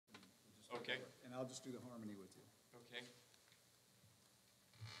Okay. And I'll just do the harmony with you. Okay.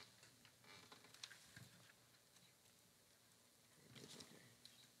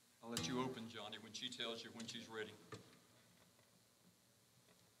 I'll let you open, Johnny, when she tells you when she's ready.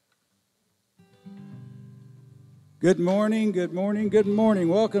 Good morning, good morning, good morning.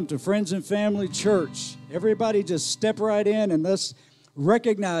 Welcome to Friends and Family Church. Everybody just step right in and let's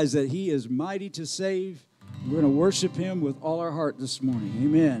recognize that He is mighty to save. We're going to worship Him with all our heart this morning.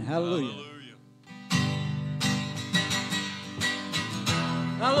 Amen. Hallelujah. Hallelujah.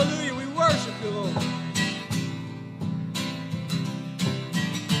 Hallelujah. We worship you, Lord.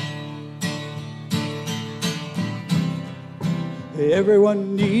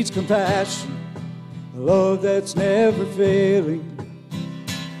 Everyone needs compassion. A love that's never failing.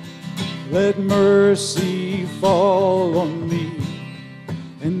 Let mercy fall on me.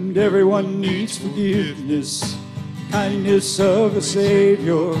 And everyone needs forgiveness, kindness of a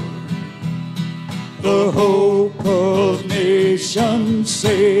Savior. The hope of nations,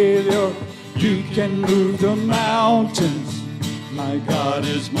 Savior. You can move the mountains. My God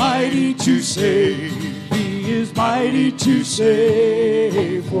is mighty to save. He is mighty to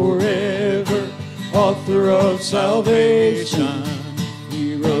save forever. Author of salvation,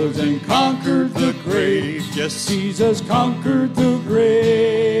 He rose and conquered the grave. Yes, Jesus conquered the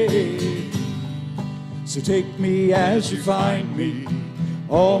grave. So take me as you find me,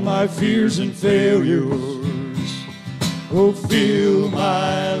 all my fears and failures. Oh, fill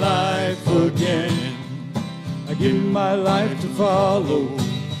my life again. I give my life to follow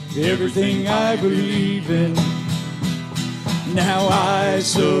everything I believe in. Now I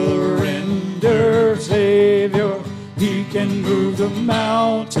surrender, Savior. He can move the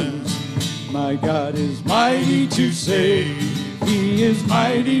mountains. My God is mighty to save. He is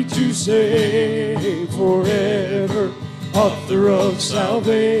mighty to save forever. Author of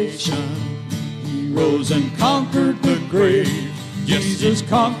salvation. He rose and conquered the grave. Jesus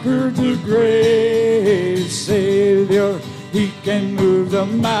conquered the grave. Savior, He can move the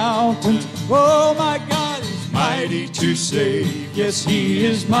mountains. Oh, my God is mighty to save. Yes, He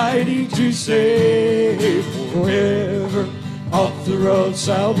is mighty to save forever. Author of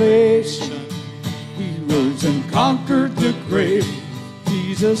salvation. He rose and conquered the grave.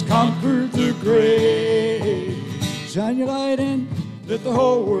 Jesus conquered the grave. Shine your light in, let the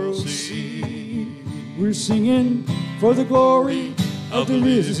whole world see. We're singing for the glory of the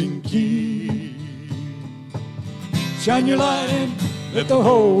risen King. Shine your light in, let the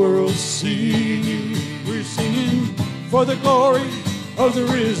whole world see. We're singing for the glory of the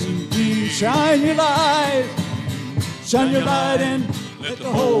risen King. Shine your light in, let the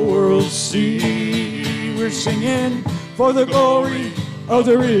whole world see. We're singing for the glory of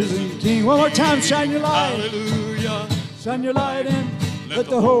the risen King. One more time, shine your light. Hallelujah. Shine your light in, let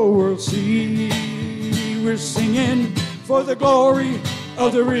the whole world see. We're singing for the glory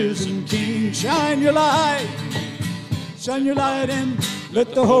of the risen King. Shine your light in,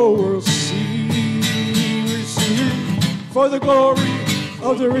 let the whole world see. We're singing for the glory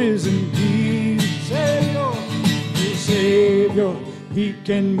of the risen King. Savior, Savior, He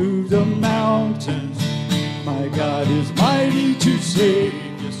can move the mountains. My God is mighty to save.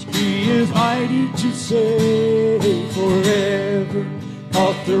 Yes, He is mighty to save forever.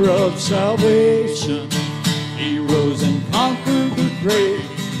 Author of salvation. He rose and conquered the grave.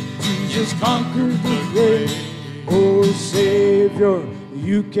 Jesus conquered the grave. Oh, Savior,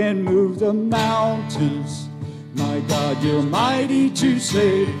 You can move the mountains. My God, You're mighty to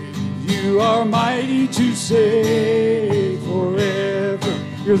save. You are mighty to save forever.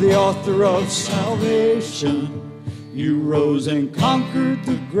 You're the author of salvation. You rose and conquered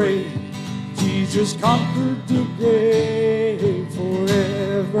the grave. Jesus conquered the grave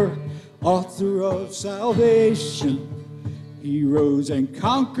forever. Author of salvation. He rose and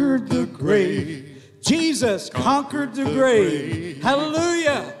conquered the grave. Jesus conquered the grave.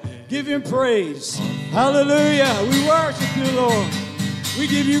 Hallelujah. Give Him praise. Hallelujah. We worship You, Lord. We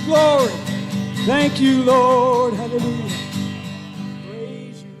give You glory. Thank You, Lord. Hallelujah.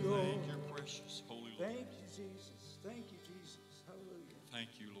 Praise You, Lord. Thank Your precious holy Lord. Thank You, Jesus. Thank You, Jesus. Hallelujah. Thank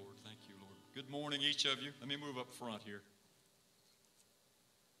You, Lord. Thank You, Lord. Good morning, each of you. Let me move up front here.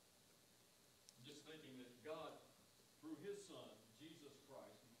 I'm just thinking that God, through His Son, Jesus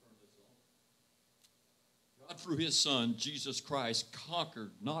Christ, turn this on. God, through His Son, Jesus Christ,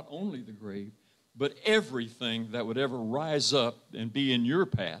 conquered not only the grave, but everything that would ever rise up and be in your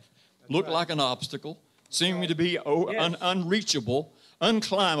path, look like an obstacle, seeming to be unreachable,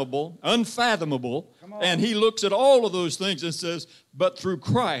 unclimbable, unfathomable. And He looks at all of those things and says, but through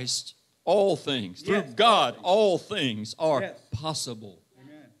Christ, all things, through God, all things are possible.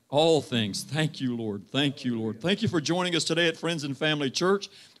 Amen. All things. Thank you, Lord. Thank you, Lord. Thank you for joining us today at Friends and Family Church.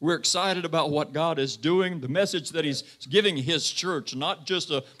 We're excited about what God is doing, the message that He's giving His church, not just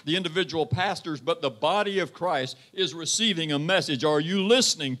the individual pastors, but the body of Christ is receiving a message. Are you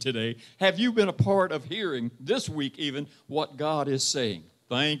listening today? Have you been a part of hearing this week even what God is saying?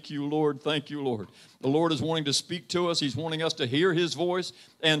 Thank you, Lord. Thank you, Lord. The Lord is wanting to speak to us. He's wanting us to hear His voice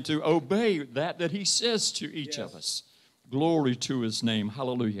and to obey that He says to each of us. Glory to His name.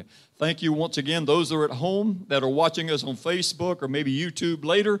 Hallelujah. Thank you once again, those that are at home that are watching us on Facebook or maybe YouTube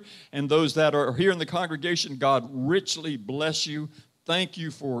later, and those that are here in the congregation, God richly bless you. Thank you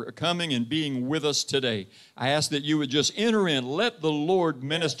for coming and being with us today. I ask that you would just enter in. Let the Lord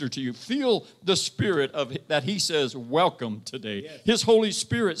minister to you. Feel the Spirit of that He says, welcome today. Yes. His Holy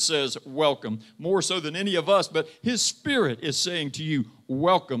Spirit says, welcome, more so than any of us, but His Spirit is saying to you,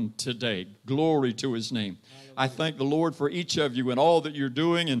 welcome today. Glory to His name. I thank the Lord for each of you and all that you're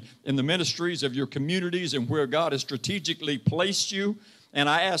doing and in the ministries of your communities and where God has strategically placed you. And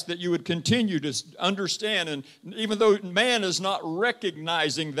I ask that you would continue to understand, and even though man is not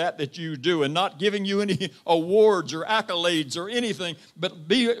recognizing that you do and not giving you any awards or accolades or anything, but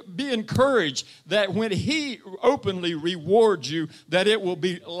be encouraged that when He openly rewards you, that it will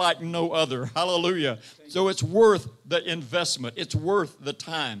be like no other. Hallelujah. So it's worth the investment. It's worth the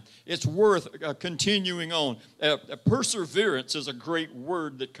time. It's worth continuing on. Perseverance is a great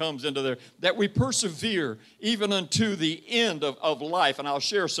word that comes into there, that we persevere even unto the end of life. And I'll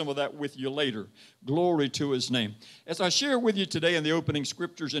share some of that with you later. Glory to His name. As I share with you today in the opening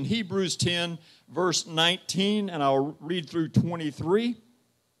scriptures in Hebrews 10, verse 19, and I'll read through 23.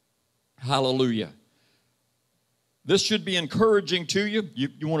 Hallelujah. This should be encouraging to you.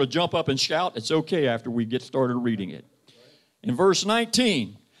 You want to jump up and shout? It's okay after we get started reading it. In verse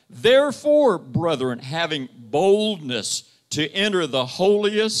 19, therefore, brethren, having boldness to enter the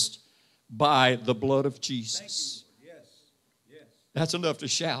holiest by the blood of Jesus. Yes. Yes. That's enough to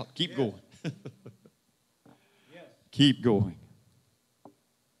shout. Keep going. Yes. Keep going.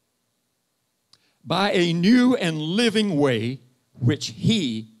 By a new and living way which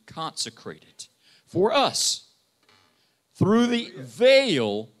He consecrated for us through the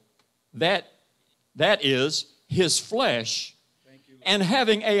veil that is His flesh, and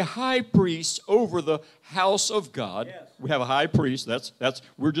having a high priest over the house of God. Yes. We have a high priest.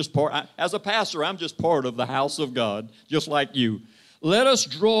 We're just part. As a pastor, I'm just part of the house of God, just like you. Let us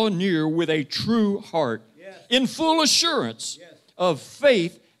draw near with a true heart, yes, in full assurance, yes, of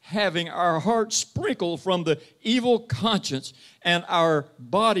faith, having our hearts sprinkled from the evil conscience and our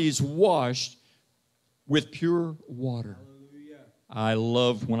bodies washed with pure water. Hallelujah. I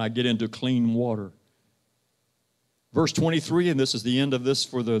love when I get into clean water. Verse 23, and this is the end of this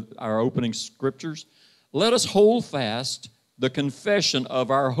for our opening scriptures. Let us hold fast the confession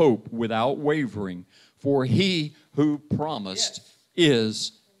of our hope without wavering, for He who promised, yes,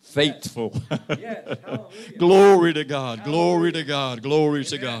 is faithful. Yes. Glory to God, hallelujah, glory to God, glory, amen,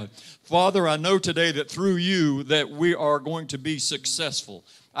 to God. Father, I know today that through you that we are going to be successful.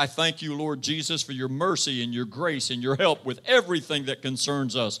 I thank you, Lord Jesus, for your mercy and your grace and your help with everything that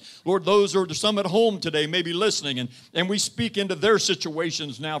concerns us. Lord, those are some at home today maybe listening, and we speak into their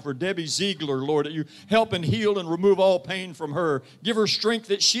situations now for Debbie Ziegler, Lord, that you help and heal and remove all pain from her. Give her strength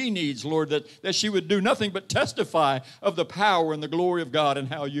that she needs, Lord, that she would do nothing but testify of the power and the glory of God and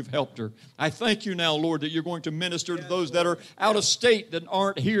how you've helped her. I thank you now, Lord, that you're going to minister to those that are out of state, that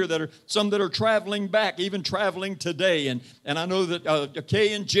aren't here, that are some that are traveling back, even traveling today. And I know that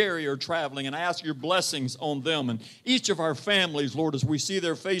Kay and Jerry are traveling, and I ask your blessings on them and each of our families, Lord, as we see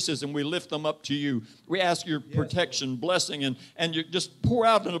their faces and we lift them up to you. We ask your protection, blessing, and you just pour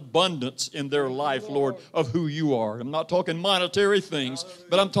out an abundance in their life, Lord, of who you are. I'm not talking monetary things,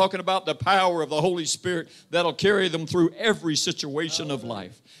 but I'm talking about the power of the Holy Spirit that'll carry them through every situation of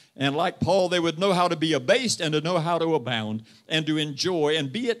life. And like Paul, they would know how to be abased and to know how to abound and to enjoy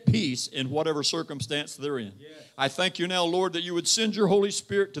and be at peace in whatever circumstance they're in. Yes. I thank you now, Lord, that you would send your Holy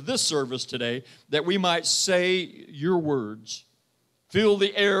Spirit to this service today, that we might say your words, fill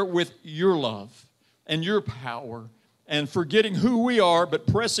the air with your love and your power, and forgetting who we are, but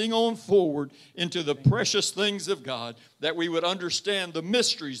pressing on forward into the precious things of God, that we would understand the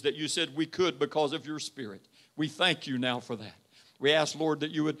mysteries that you said we could because of your Spirit. We thank you now for that. We ask, Lord,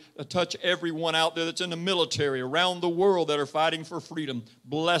 that you would touch everyone out there that's in the military around the world that are fighting for freedom.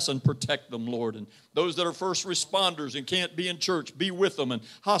 Bless and protect them, Lord. And those that are first responders and can't be in church, be with them. And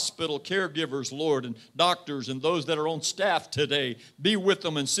hospital caregivers, Lord, and doctors and those that are on staff today, be with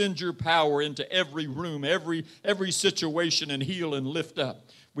them and send your power into every room, every situation, and heal and lift up.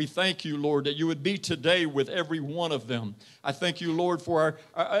 We thank you, Lord, that you would be today with every one of them. I thank you, Lord, for our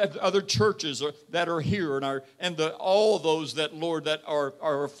other churches that are here and all those that, Lord, that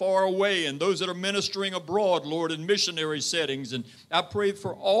are far away and those that are ministering abroad, Lord, in missionary settings. And I pray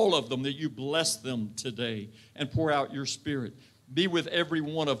for all of them that you bless them today and pour out your Spirit. Be with every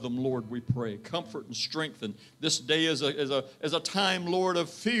one of them, Lord, we pray. Comfort and strengthen. This day is a time, Lord, of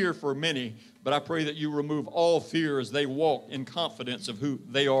fear for many. But I pray that you remove all fear as they walk in confidence of who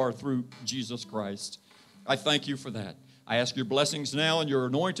they are through Jesus Christ. I thank you for that. I ask your blessings now and your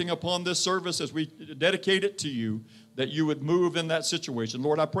anointing upon this service as we dedicate it to you, that you would move in that situation.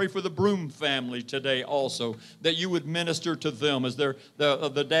 Lord, I pray for the Broom family today also, that you would minister to them as the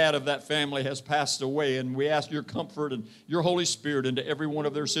dad of that family has passed away. And we ask your comfort and your Holy Spirit into every one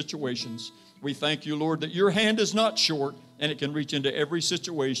of their situations. We thank you, Lord, that your hand is not short and it can reach into every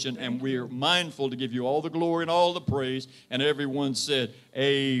situation, and we're mindful to give you all the glory and all the praise. And everyone said,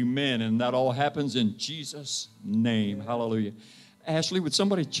 amen. And that all happens in Jesus' name. Hallelujah. Ashley, would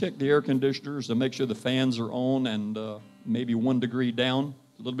somebody check the air conditioners to make sure the fans are on and maybe 1 degree down?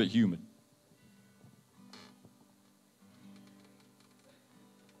 A little bit humid.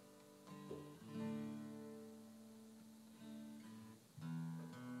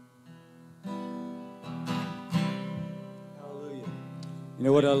 You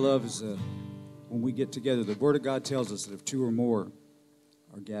know what I love is when we get together, the Word of God tells us that if 2 or more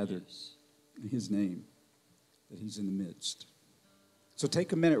are gathered in His name, that He's in the midst. So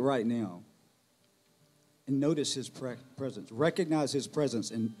take a minute right now and notice His presence. Recognize His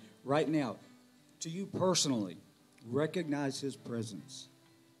presence. And right now, to you personally, recognize His presence.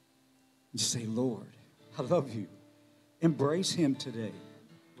 And just say, Lord, I love you. Embrace Him today.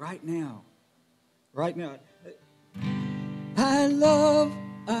 Right now. Right now. I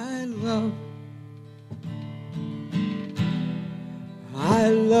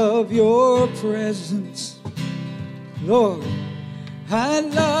love your presence, Lord. I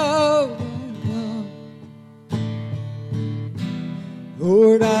love,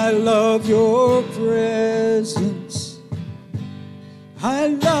 Lord, I love your presence. I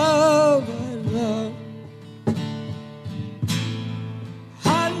love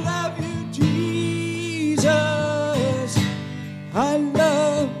you, Jesus. I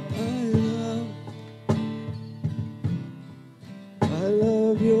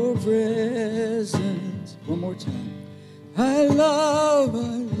love your presence. One more time. I love,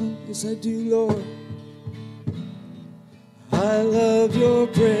 yes I do, Lord. I love your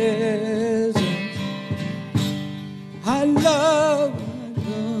presence. I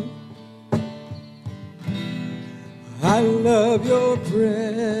love your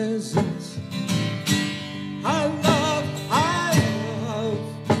presence. I love.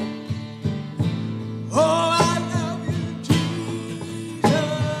 Oh, I love you, Jesus.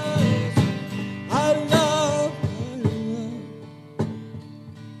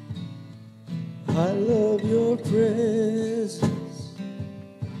 I love your presence.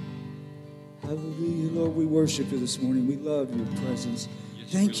 Hallelujah, Lord, we worship you this morning. We love your presence.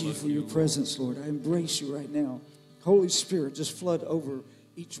 Yes, thank you for your presence, Lord. I embrace you right now. Holy Spirit, just flood over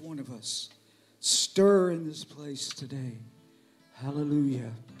each one of us. Stir in this place today.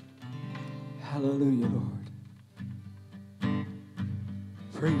 Hallelujah. Hallelujah, Lord.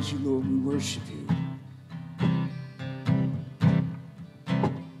 Praise you, Lord. We worship you.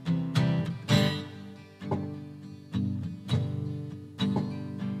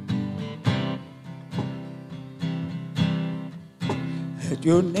 At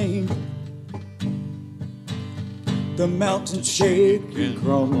your name, the mountains shake and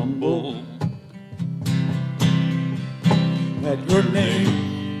crumble. At your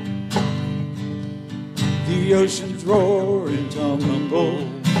name, the oceans roar and tumble.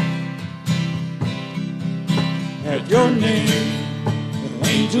 At your name, the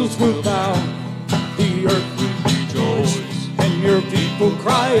angels will bow, the earth will rejoice, and your people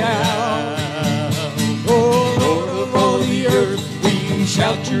cry out. Oh, Lord of all the earth, we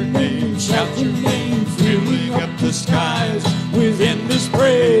shout your name, filling up the skies with endless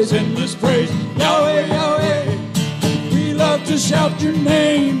praise, Yahweh, Yahweh. We love to shout your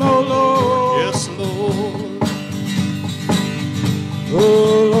name, oh Lord. Yes, Lord.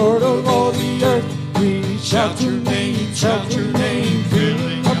 Oh Lord of all the earth, we shout your name,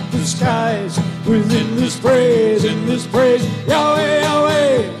 filling up the skies with endless praise, Yahweh,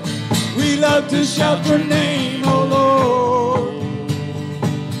 Yahweh. We love to shout your name, oh Lord.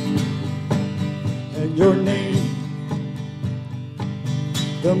 And your name,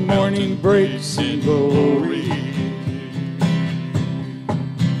 the morning breaks in glory.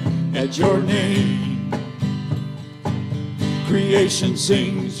 At your name, creation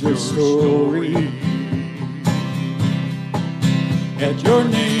sings your story. At your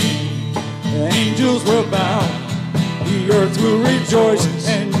name, the angels will bow, the earth will rejoice,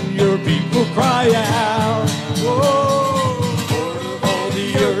 and your people cry out. Oh, Lord of all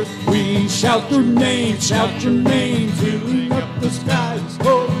the earth, we shout your name, filling up the skies.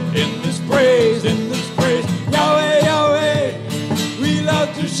 Oh, in this praise, Yahweh, Yahweh, we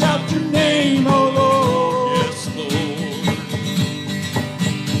love to shout your name, oh Lord. Yes, Lord.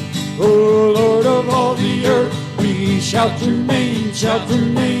 Oh, Lord of all the earth, we shout your name,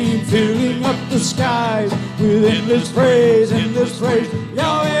 filling up the skies with endless praise,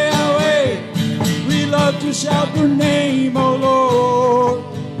 Yahweh, Yahweh, we love to shout your name, oh Lord.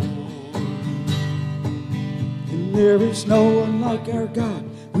 And there is no one like our God,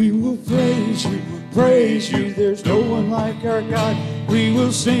 we will praise you, there's no one like our God. We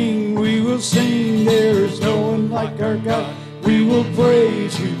will sing, there is no one like our God. We will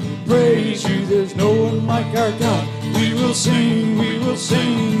praise you, there's no one like our God. We will sing,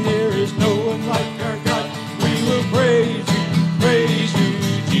 there is no one like our God. We will praise you,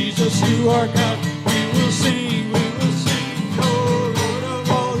 Jesus, you are God. We will sing, oh Lord of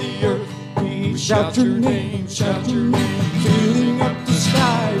all the earth. We shout your name, filling up the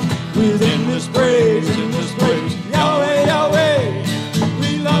skies with endless praise, Yahweh, Yahweh,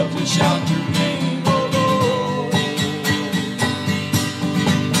 we love to shout your name, oh Lord.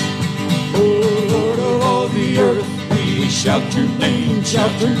 Oh Lord of all the earth, we shout your name,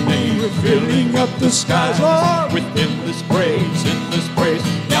 we're filling up the skies, Lord, with endless praise,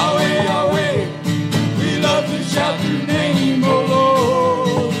 Yahweh, Yahweh, we love to shout your name, oh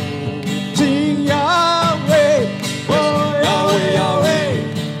Lord. Sing Yahweh, oh Yahweh, Yahweh,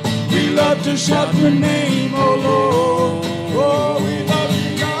 we love to shout your name, oh Lord. Oh, we love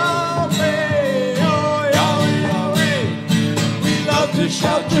you, Yahweh, oh Yahweh, Yahweh, we love to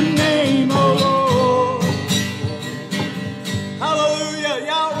shout your name, oh Lord. Hallelujah,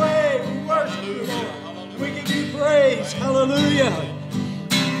 Yahweh, we worship you, Lord. We give you praise, hallelujah.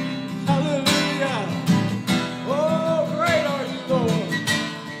 Hallelujah. Oh, great are you, Lord.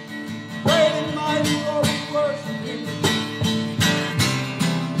 Great and mighty, Lord, we worship you.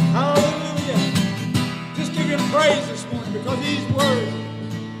 Hallelujah. Just give him praise this morning because he's worthy.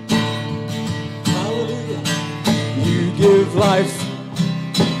 Hallelujah. You give life.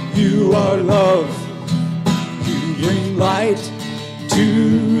 You are love. You bring light to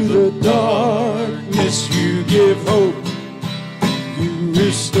the darkness. You give hope. You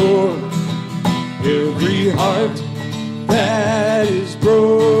restore every heart that is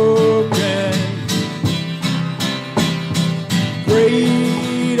broken.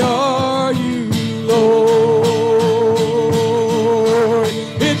 Great are you, Lord.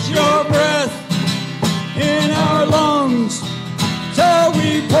 It's your breath in our lungs, so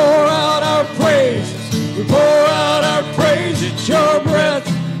we pour out our praises. We pour out our praise. It's your breath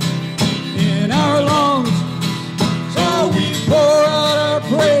in our lungs, so we pour out our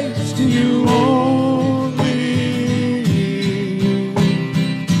praise to you only.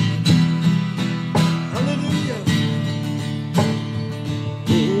 Hallelujah.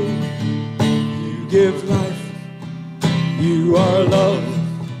 You give life. You are love.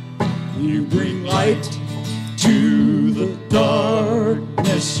 You bring light to the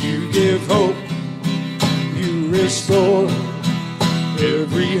darkness. You give hope. You restore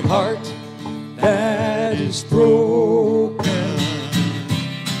every heart that is broken.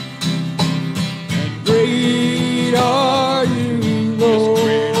 And great are you,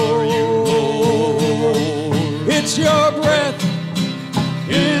 Lord. It's your breath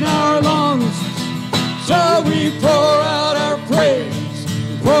in our lungs, so we pour out our praise.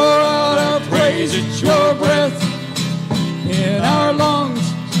 We pour out our praise. It's your breath in our lungs,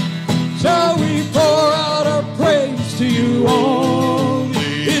 so we pour out our praise to you only.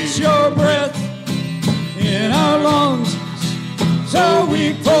 It's your breath in our lungs, so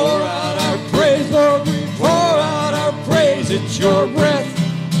we pour out our praise, Lord, we pour out our praise. It's your breath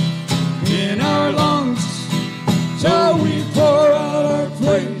in our lungs, so we pour out our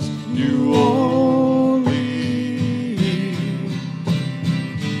praise, you only.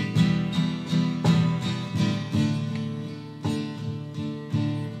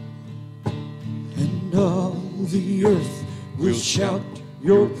 And all the earth will shout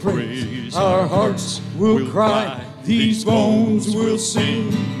your praise. Our hearts will cry, these bones will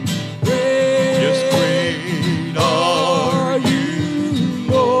sing. Great, great are you,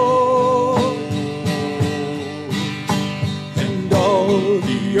 Lord. And all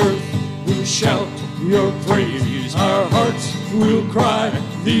the earth will shout your praise. Our hearts will cry,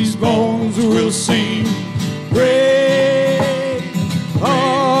 these bones will sing. Great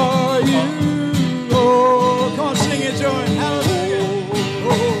are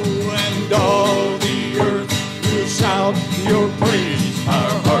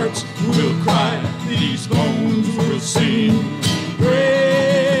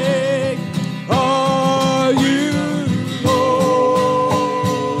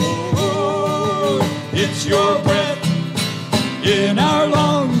your breath in our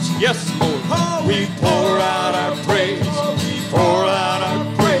lungs. Yes, Lord. We pour out our praise. Pour out our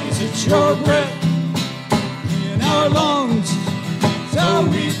praise. It's your breath in our lungs. So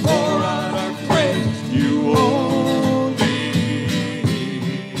we pour out our praise. You only.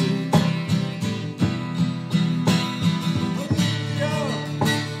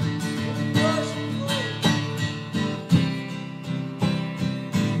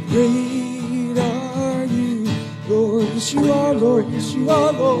 Great are you, Lord. Yes, you are, Lord. Yes, you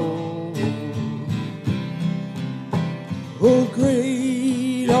are, Lord. Oh,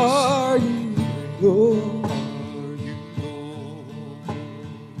 great are you, Lord.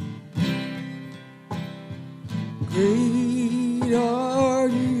 Great are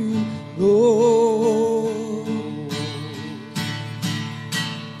you, Lord.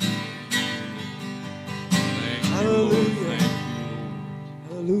 Hallelujah.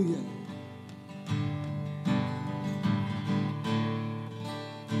 Hallelujah.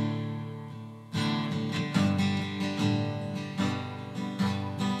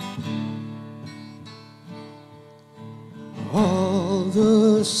 All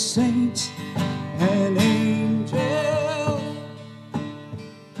the saints and angels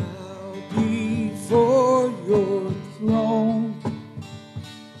bow before your throne.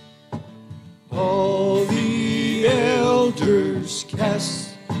 All the elders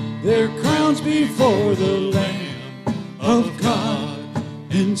cast their crowns before the Lamb of God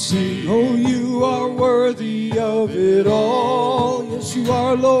and sing, oh, you are worthy of it all. Yes, you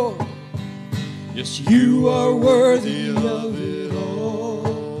are, Lord. Yes, You are worthy of it all.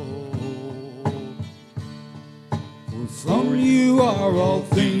 For from you are all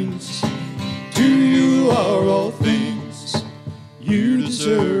things, to you are all things. You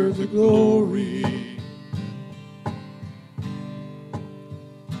deserve the glory.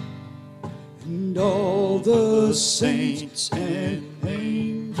 And all the saints and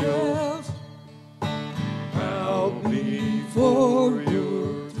angels bow before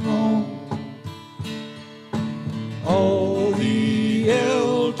your throne. All the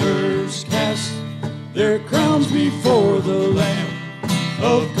elders cast their crowns before the Lamb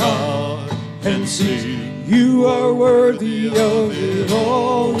of God and sing, you are worthy of it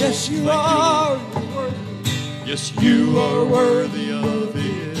all. Yes, you are. yes, You are worthy of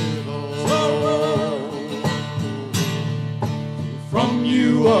it all. From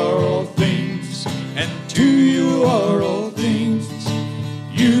you are all things, and to you are all things.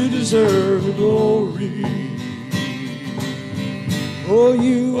 You deserve the glory. Oh,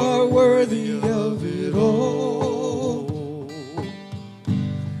 you are worthy of it all.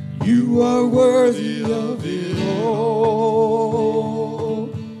 You are worthy of it all.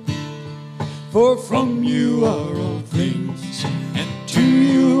 For from you are all things, and to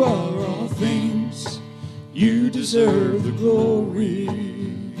you are all things. You deserve the glory.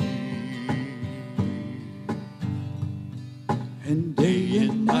 And day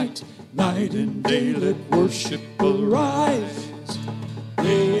and night, night and day, let worship arise.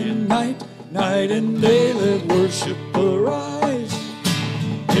 Day and night, night and day, let worship arise.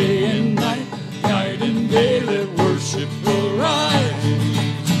 Day and night, night and day, let worship arise.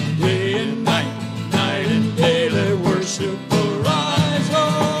 Day and night, night and day, let worship arise.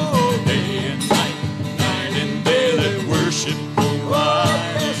 Oh, day and night, night and day, let worship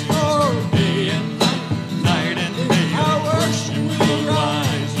arise. Yes, Lord. Day and night, night and day, let worship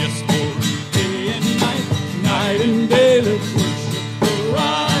arise. Yes, Lord. Day and night, night and day, let worship.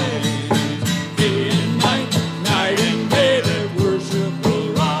 Day and night, night and day, let worship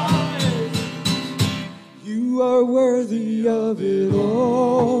arise. You are worthy of it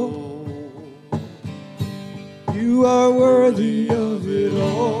all. You are worthy of it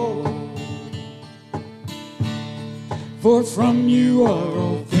all. For from you are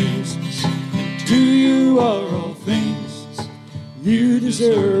all things, and to you are all things. You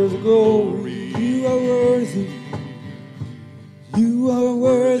deserve the glory. You are worthy. You are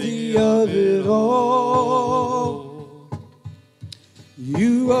worthy of it all.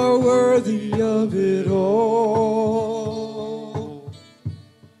 You are worthy of it all.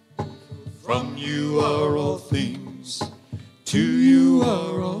 From you are all things, to you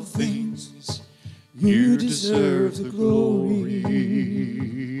are all things. You deserve the glory.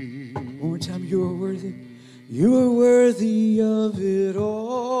 One more time, you are worthy. You are worthy of it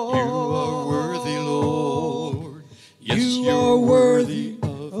all. you are worthy, Lord. Yes, You are worthy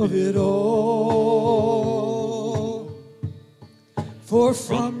of it all. For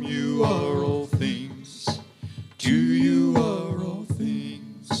from you are all things, to you are all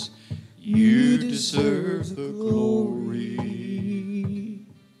things. You deserve the glory.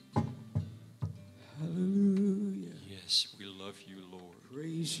 Hallelujah. Yes, we love you, Lord.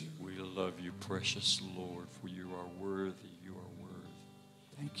 Praise you. We love you, precious Lord, for you are worthy. You are worthy.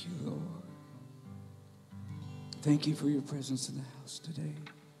 Thank you, Lord. Thank you for your presence in the house today.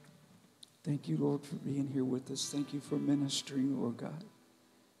 Thank you, Lord, for being here with us. Thank you for ministering, Lord God.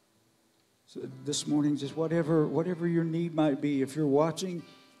 So this morning, just whatever your need might be, if you're watching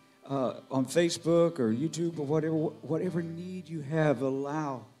on Facebook or YouTube or whatever need you have,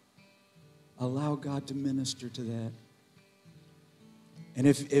 allow God to minister to that. And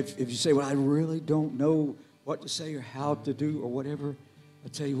if you say, well, I really don't know what to say or how to do or whatever, I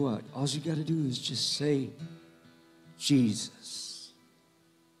tell you what, all you got to do is just say Jesus.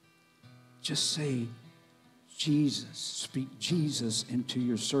 Just say Jesus. Speak Jesus into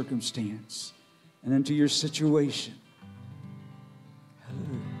your circumstance and into your situation.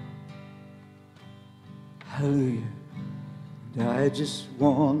 Hallelujah. Hallelujah. And I just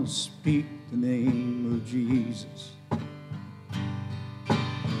want to speak the name of Jesus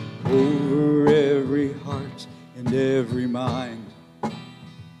over every heart and every mind.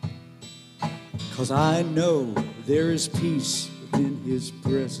 'Cause I know there is peace within His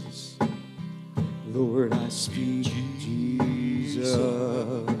presence. Lord, I speak Jesus.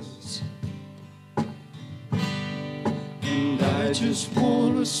 And I just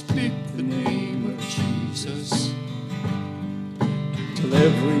want to speak the name of Jesus till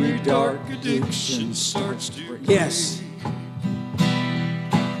every dark addiction starts to break. Yes.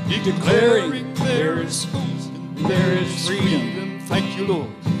 Declaring there is hope and there is freedom. Thank you, Lord.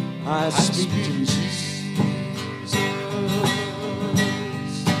 I speak Jesus.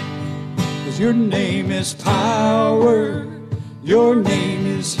 'Cause your name is power. Your name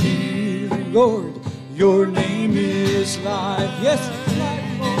is healing, Lord. Your name is life. Yes, it's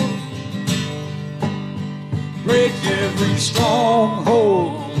life, Lord. Break every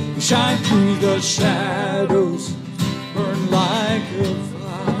stronghold. Shine through the shadows. Burn like a fire.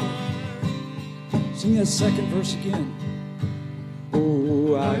 Sing that second verse again.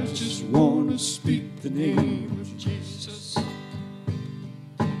 Oh, I just want to speak the name of Jesus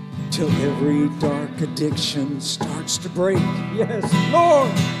till every dark addiction starts to break. Yes,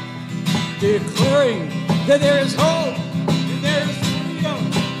 Lord. Declaring that there is hope and there is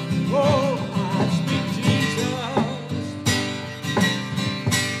freedom. Oh, I speak Jesus.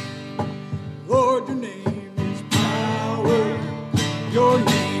 Lord, your name is power. Your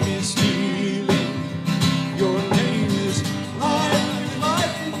name is healing. Your name is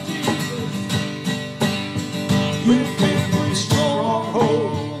life in Jesus. You break every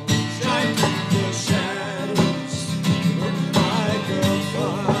stronghold, shine through the shadows, burn like a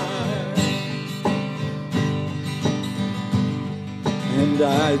fire. And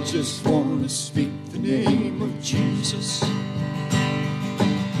I just want to speak the name of Jesus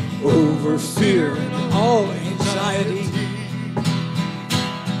over fear and all anxiety.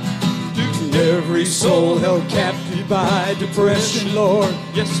 Every soul held captive by depression, Lord.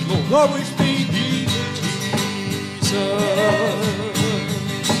 Yes, Lord. Lord, we speak Jesus.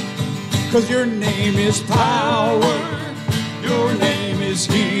 'Cause your name is power. Your name is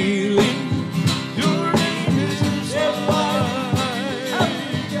healing. Your name is life.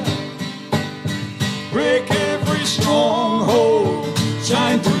 Break every stronghold.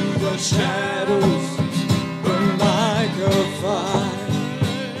 Shine through the shadows. Burn like a fire.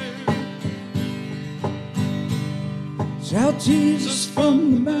 Shout Jesus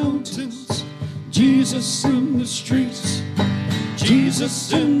from the mountains, Jesus in the streets,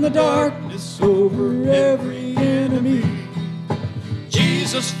 Jesus in the darkness over every enemy.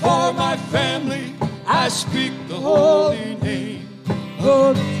 Jesus for my family, I speak the holy name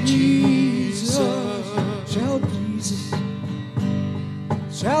of Jesus. Shout Jesus.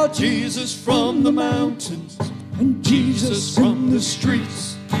 Shout Jesus from the mountains and Jesus in the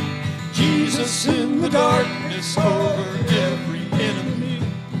streets. Jesus in the darkness over every enemy.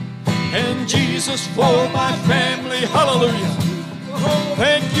 And Jesus for my family. Hallelujah.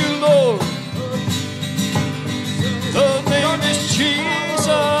 Thank you, Lord. The name is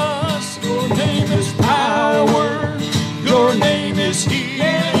Jesus. Your name is power. Your name is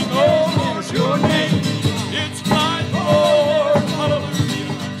healing. Oh, Lord, your name, it's my Lord.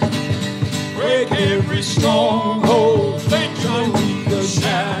 Hallelujah. Break every stronghold. Thank you, Lord. The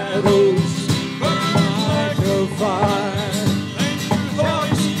shadows burn like a fire. Thank you,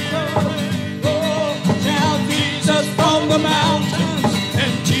 Holy Spirit. Oh, now Jesus from the mountains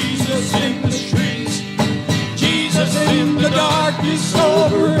and Jesus in the streets. Jesus in the darkness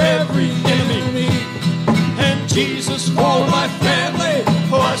over every enemy. And Jesus for my family.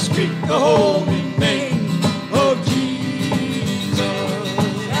 Oh, I speak the holy name of Jesus.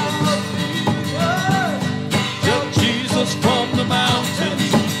 Shout Jesus.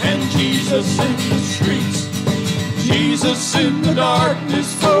 Jesus in the streets, Jesus in the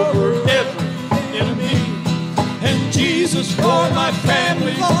darkness over every enemy, and Jesus for my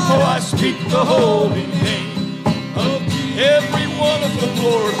family. Oh, I speak the holy name of every one of them,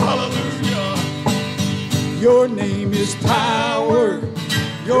 Lord. Hallelujah. Your name is power.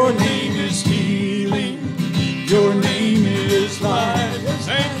 Your name is healing. Your name is life.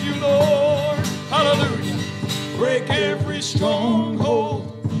 Thank you, Lord. Hallelujah. Break every stronghold.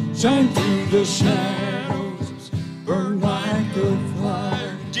 Shine through the shadows. Burn like a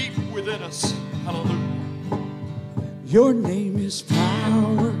fire deep within us. Hallelujah. Your name is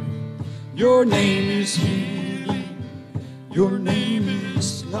power. Your name is healing. Your name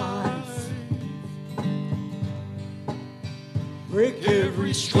is life. Break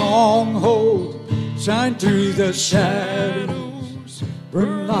every stronghold. Shine through the shadows.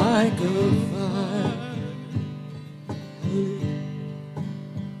 Burn like a fire.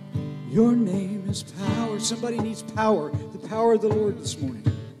 Your name is power. Somebody needs power. The power of the Lord this morning.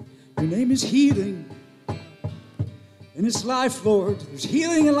 Your name is healing. And it's life, Lord. There's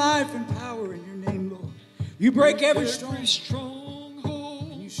healing and life and power in your name, Lord. You break every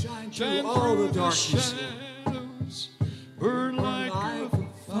stronghold. And you shine through all the darkness, Lord. Burn like a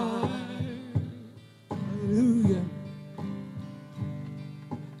fire. Hallelujah.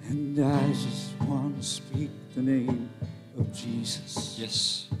 And I just want to speak the name of Jesus.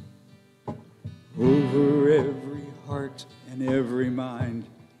 Yes. Over every heart and every mind.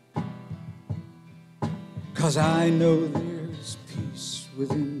 'Cause I know there's peace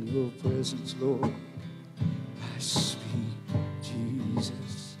within your presence, Lord. I speak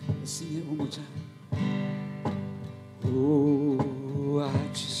Jesus. Let's sing it one more time. Oh, I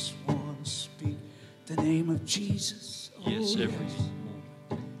just want to speak the name of Jesus. Yes, oh, every yes. moment.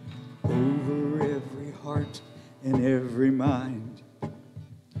 Over every heart and every mind.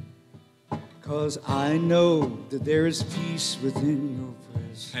 'Cause I know that there is peace within your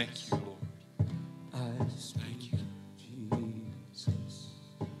presence. Thank you, Lord. I speak Jesus.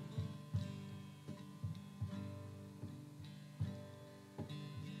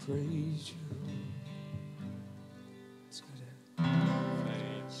 Praise you. Let's go down.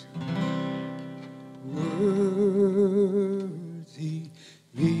 Worthy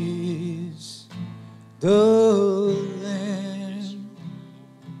is the Lamb.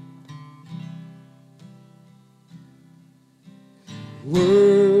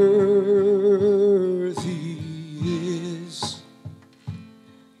 Worthy is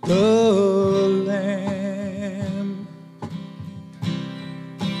the Lamb.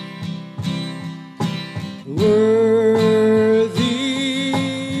 Worthy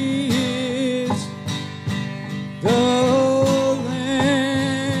is the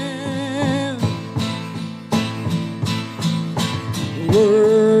Lamb.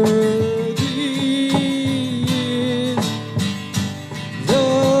 Worthy is the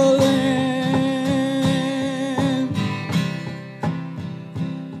Lamb,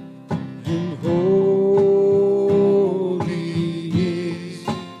 and holy is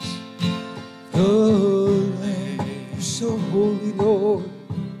the Lamb. You're so holy, Lord.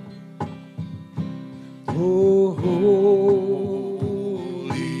 Oh,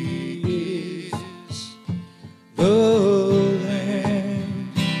 holy is the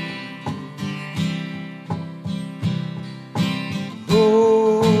Lamb.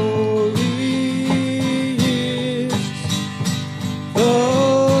 Holy is the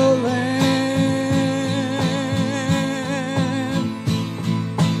Lamb.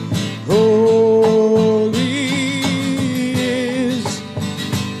 Holy is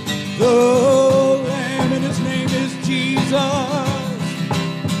the Lamb, and His name is Jesus.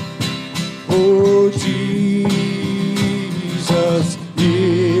 Oh, Jesus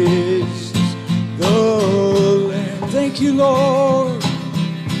is the Lamb. Thank you, Lord.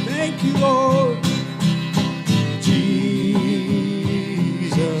 Thank you, Lord. Jesus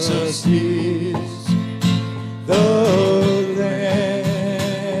is the Lamb.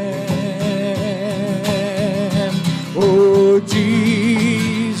 Oh,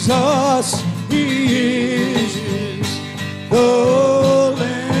 Jesus is the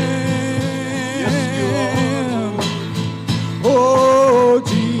Lamb. Oh,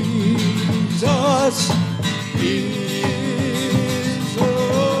 Jesus is the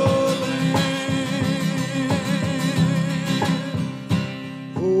Lamb.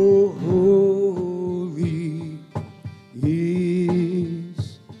 Oh,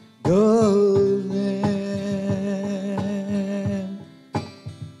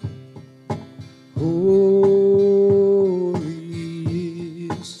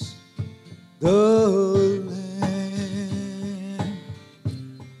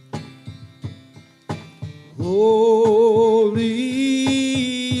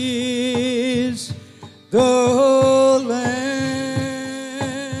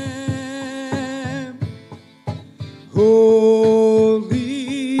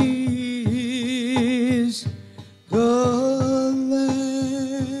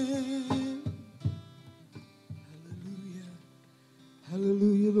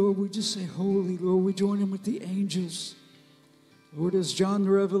 you, Lord. We just say holy, Lord. We join in with the angels. Lord, as John the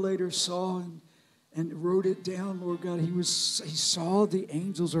Revelator saw and wrote it down, Lord God, he saw the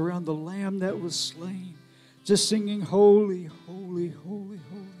angels around the Lamb that was slain, just singing holy, holy, holy,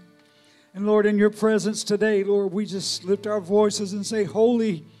 holy. And Lord, in your presence today, Lord, we just lift our voices and say,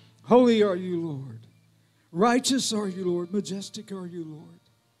 holy, holy are you, Lord. Righteous are you, Lord. Majestic are you, Lord.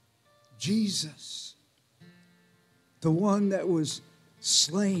 Jesus, the one that was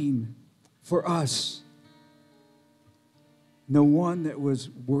slain for us, the one that was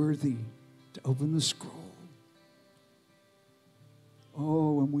worthy to open the scroll.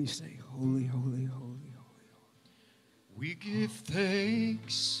 Oh, when we say holy, holy, holy, holy, holy. We give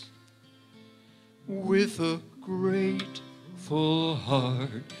thanks with a grateful heart.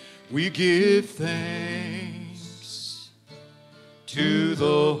 We give thanks to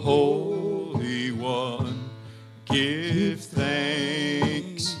the Holy One. Give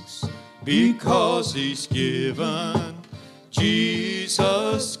thanks because He's given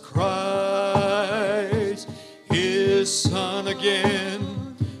Jesus Christ, His Son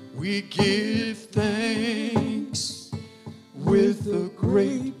again. We give thanks with a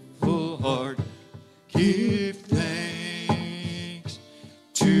grateful heart. Give thanks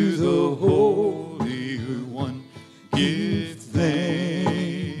to the Holy One. Give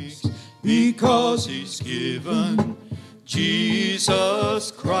thanks because He's given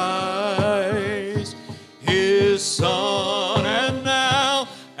Jesus Christ, His Son. And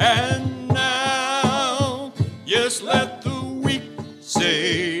now, yes, let the weak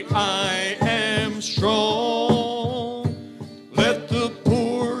say, I am strong. Let the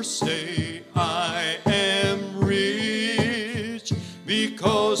poor say, I am rich,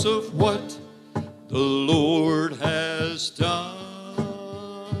 because of what the Lord has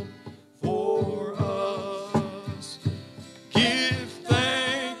done for us. Give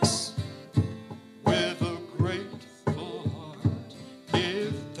thanks with a grateful heart.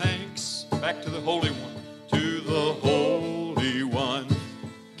 Give thanks, back to the Holy One, to the Holy One.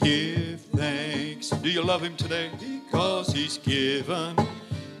 Give thanks. Do you love Him today? Because He's given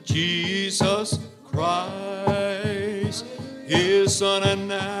Jesus Christ, His Son. And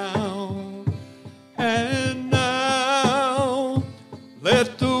now,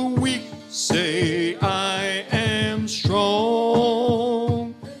 let the weak say, I am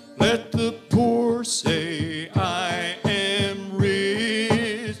strong. Let the poor say, I am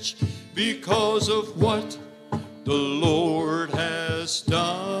rich, because of what the Lord has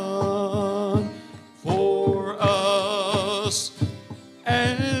done for us.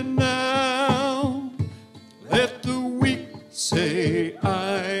 And now, let the weak say,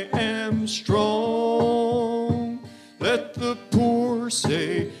 I am strong. Let the poor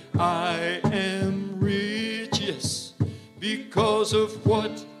say, I am rich. Yes, because of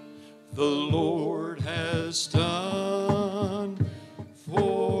what the Lord has done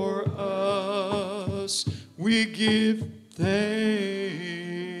for us. We give thanks.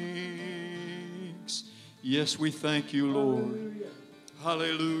 Yes, we thank you, Lord.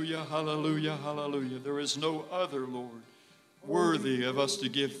 Hallelujah, hallelujah, hallelujah. There is no other, Lord, worthy of us to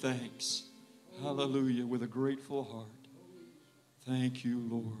give thanks. Hallelujah, with a grateful heart. Thank you,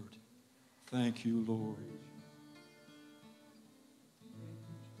 Lord. Thank you, Lord.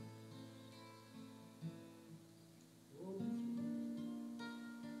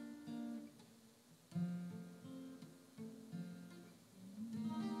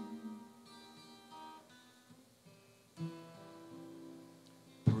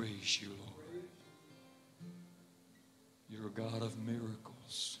 Praise you, Lord. You're a God of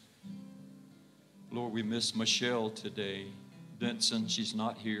miracles. Lord, we miss Michelle today. Denson, she's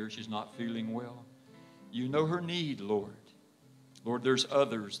not here. She's not feeling well. You know her need, Lord. Lord, there's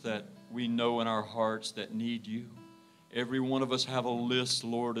others that we know in our hearts that need you. Every one of us have a list,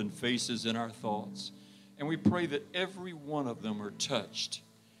 Lord, and faces in our thoughts. And we pray that every one of them are touched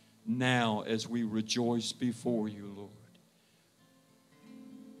now as we rejoice before you, Lord.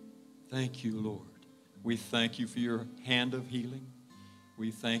 Thank you, Lord. We thank you for your hand of healing.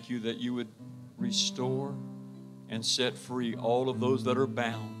 We thank you that you would restore and set free all of those that are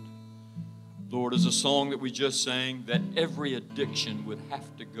bound. Lord, as a song that we just sang, that every addiction would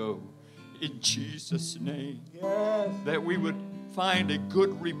have to go in Jesus' name. Yes. That we would find a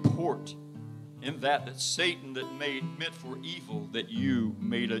good report in that Satan that meant for evil, that you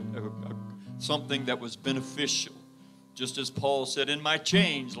made something that was beneficial. Just as Paul said, in my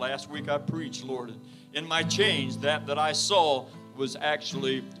change, last week I preached, Lord, in my change, that I saw was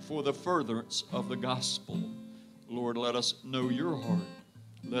actually for the furtherance of the gospel. Lord, let us know your heart.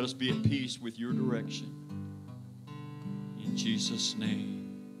 Let us be at peace with your direction. In Jesus' name.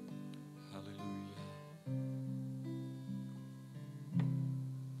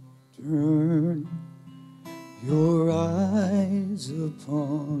 Turn your eyes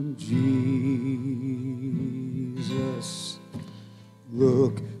upon Jesus.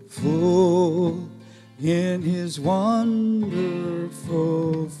 Look full in his wonderful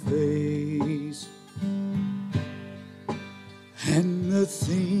face, and the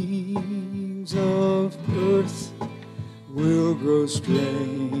things of earth will grow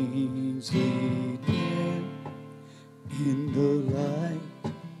strangely dim in the light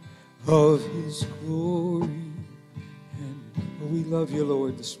of his glory. And we love you,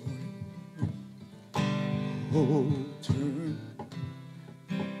 Lord, this morning. Oh, turn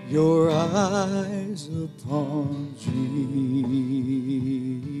your eyes upon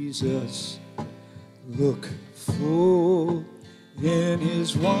Jesus. Look full in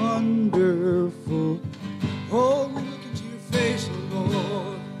his wonderful. Oh, we look into your face, O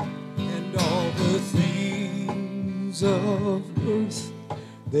Lord, and all the things of earth,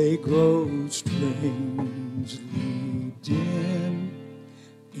 they grow strangely dim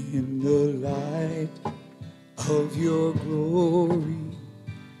in the light of your glory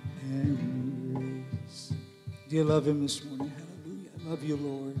and grace. Do you love him this morning? Hallelujah. I love you,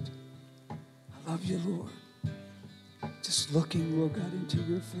 Lord. I love you, Lord. Just looking, Lord God, into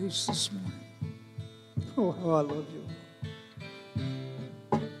your face this morning. Oh, how I love you, Lord.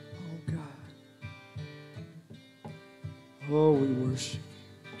 Oh, God. Oh, we worship you.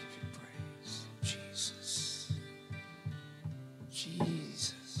 Give you praise. Jesus.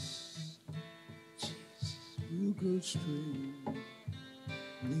 Jesus. Jesus. You go straight.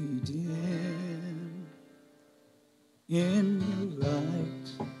 Lead in the light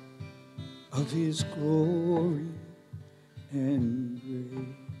of his glory and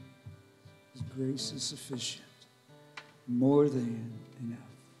grace. His grace is sufficient, more than enough.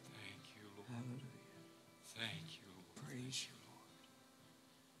 Thank you, Lord. Hallelujah. Thank you, Lord. Praise you, Lord.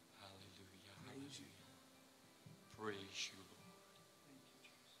 Hallelujah. Praise you. Praise you,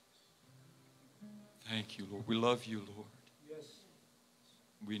 Lord. Thank you, Lord. We love you, Lord. Yes.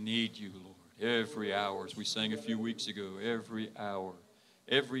 We need you, Lord. Every hour, as we sang a few weeks ago, every hour,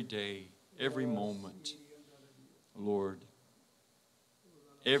 every day, every moment, Lord,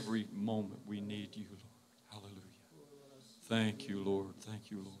 every moment we need you, Lord. Hallelujah. Thank you, Lord. Thank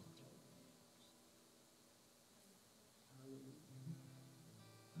you, Lord.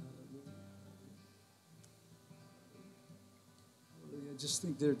 I just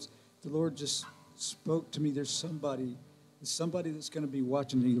think the Lord just spoke to me. There's somebody that's going to be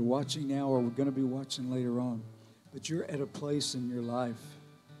watching, either watching now or we're going to be watching later on. But you're at a place in your life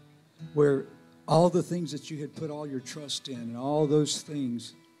where all the things that you had put all your trust in and all those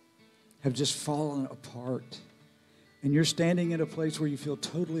things have just fallen apart. And you're standing in a place where you feel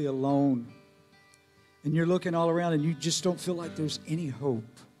totally alone. And you're looking all around and you just don't feel like there's any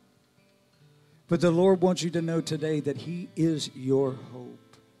hope. But the Lord wants you to know today that he is your hope.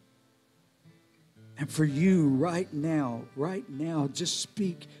 And for you right now, just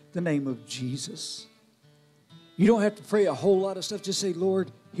speak the name of Jesus. You don't have to pray a whole lot of stuff. Just say,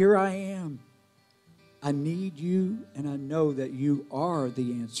 Lord, here I am. I need you, and I know that you are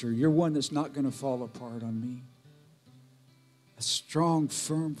the answer. You're one that's not going to fall apart on me. A strong,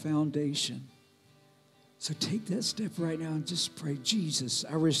 firm foundation. So take that step right now and just pray, Jesus,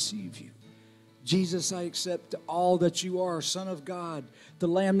 I receive you. Jesus, I accept all that you are, Son of God, the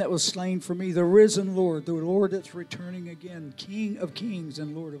Lamb that was slain for me, the risen Lord, the Lord that's returning again, King of kings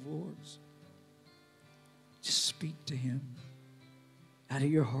and Lord of lords. Just speak to him out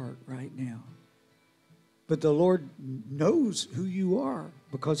of your heart right now. But the Lord knows who you are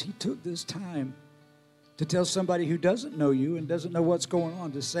because he took this time to tell somebody who doesn't know you and doesn't know what's going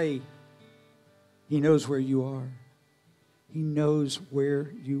on to say, he knows where you are. He knows where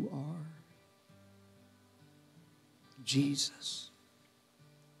you are. Jesus.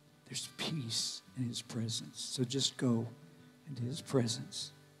 There's peace in his presence. So just go into his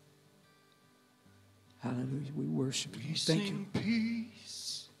presence. Hallelujah. We worship you. Thank you.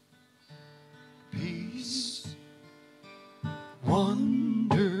 Peace, peace,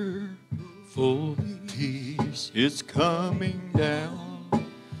 wonderful peace. It's coming down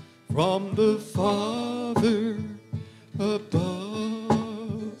from the Father above.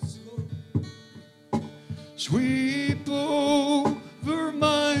 Sweep over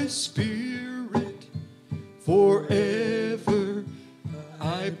my spirit forever,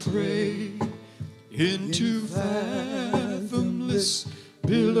 I pray, into fathomless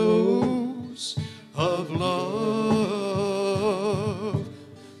billows of love.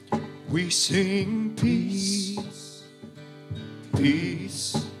 We sing peace,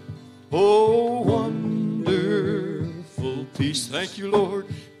 peace, oh wonderful peace. Thank you, Lord.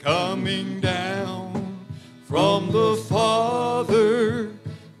 coming down from the Father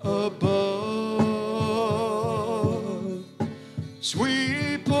above.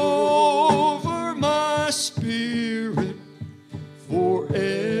 Sweep over my spirit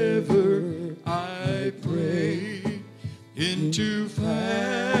forever, I pray, into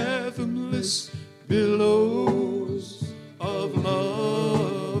fathomless billows of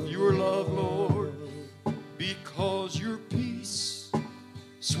love. Your love, Lord, because your peace,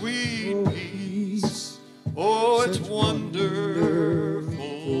 sweet peace, oh, it's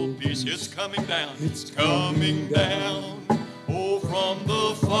wonderful peace. It's coming down. It's coming down. Oh, from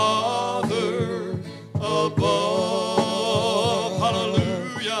the Father above.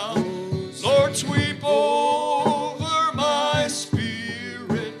 Hallelujah. Lord, sweep over my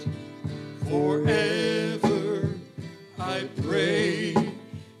spirit forever, I pray,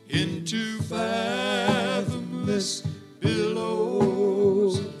 into fathomless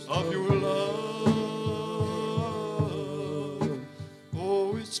billows of your love.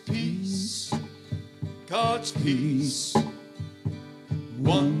 Oh, it's peace, God's peace,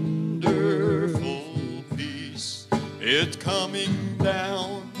 wonderful peace. It's coming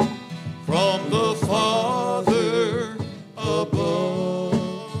down from the Father above.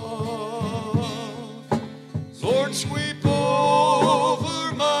 Lord, sweep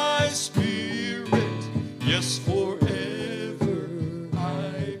over my spirit, yes, forever,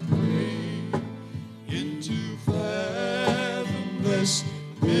 I pray, into fathomless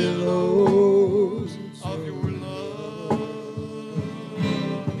billows of your love.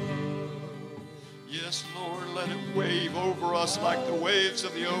 Yes, Lord, let it wave over us like the waves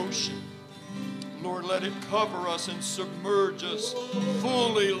of the ocean. Lord, let it cover us and submerge us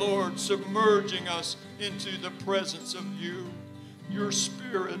fully, Lord, submerging us into the presence of you. Your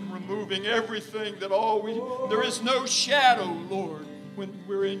Spirit removing everything that there is no shadow, Lord, when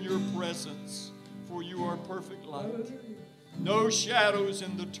we're in your presence, for you are perfect light. No shadows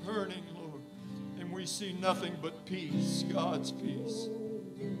in the turning, Lord, and we see nothing but peace, God's peace.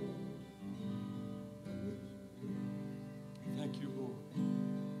 Thank you, Lord.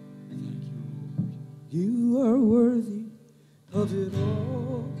 Thank you, Lord. You are worthy of it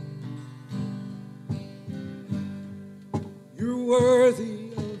all. You're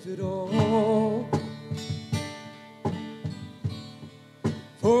worthy of it all.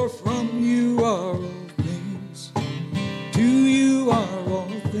 For from you are all things, to you are all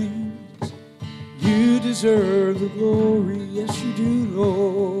things. You deserve the glory, yes you do,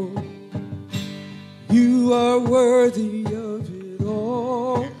 Lord. You are worthy of it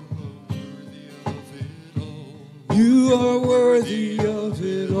all. You are worthy of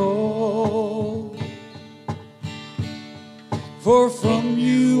it all. For from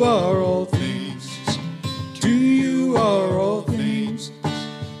you are all things, to you are all things.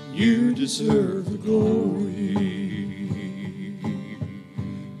 You deserve the glory.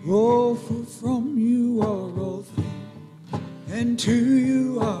 Oh, for from you are all things, and to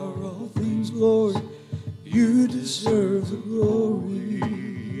you are all things, Lord. You deserve the glory.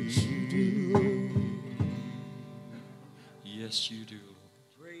 Yes, you do, Lord. Yes, you do, Lord.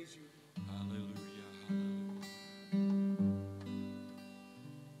 Praise you. Hallelujah, hallelujah.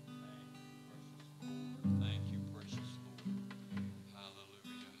 Thank you, precious Lord.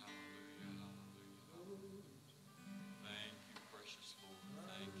 Hallelujah, hallelujah, hallelujah. Thank you, precious Lord.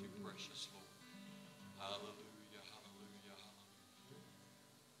 Thank you, precious Lord. Hallelujah, hallelujah, hallelujah.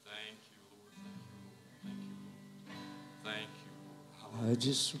 Thank you, Lord. Thank you, Lord. Thank you, Lord. Thank you, Lord. I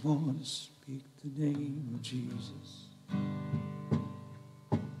just want to speak the name of Jesus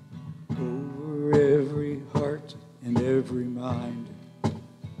over every heart and every mind,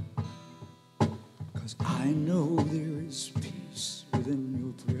 'cause I know there is peace within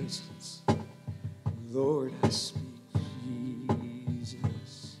your presence. Lord, I speak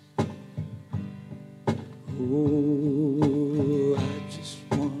Jesus. Oh, I just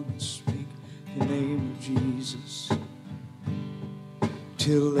want to speak the name of Jesus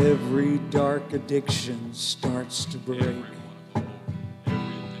till every dark addiction starts to break. Every one of them, Lord.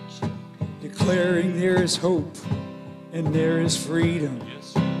 Every addiction. Declaring there is hope and there is freedom.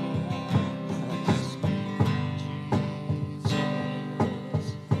 Yes.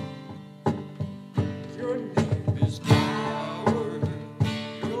 Your name Is power.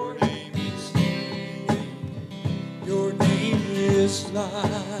 Your name is healing. Your name is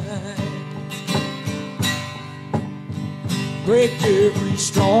light. Break every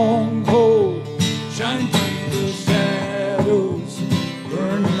stronghold, shine through the shadows,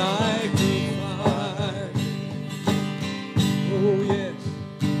 burn like a fire. Oh yes,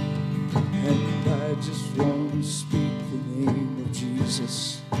 and I just want to speak the name of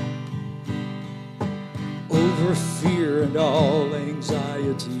Jesus and all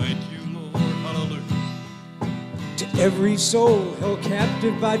anxiety. Thank you, Lord. Hallelujah. To every soul held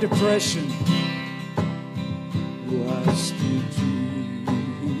captive by depression, oh, I speak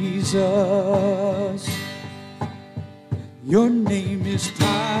Jesus. Your name is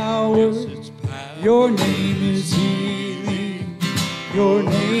power. It's power. Your name is healing. Your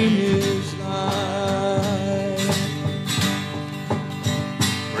name is life.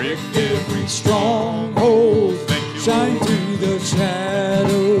 Break Every stronghold, Thank you, shine Lord. through the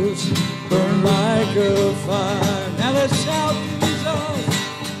shadows, burn like a fire. Now let's shout Jesus.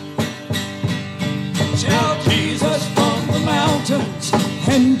 Shout Jesus from the mountains,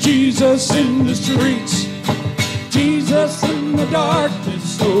 and Jesus in the streets. Jesus in the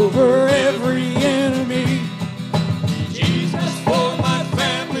darkness over every enemy. Jesus for my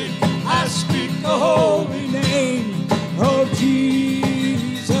family, I speak the holy name of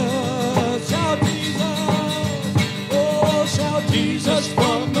Jesus. Shout Jesus. Oh, shout Jesus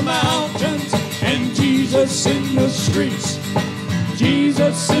from the mountains, and Jesus in the streets.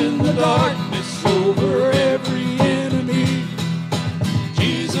 Jesus in the darkness over every enemy.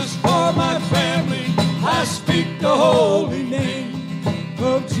 Jesus for my family, I speak the holy name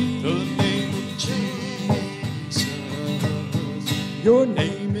of Jesus. the name of Jesus. Your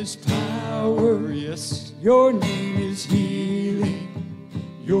name is power. Yes. Your name is healing.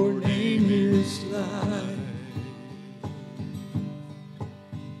 Your name is life.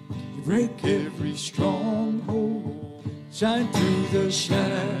 You break every stronghold, shine through the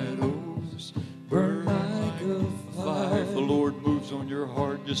shadows, burn like a fire. If the Lord moves on your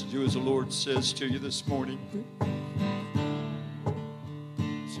heart, just do as the Lord says to you this morning.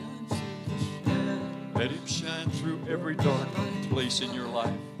 Shine through the shadows. Let Him shine through every dark place in your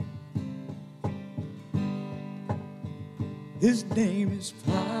life. His name is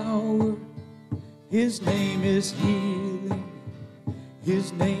power. His name is healing.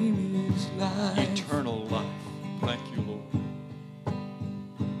 His name is life. Eternal life. Thank you, Lord.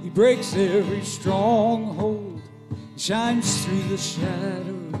 He breaks every stronghold, shines through the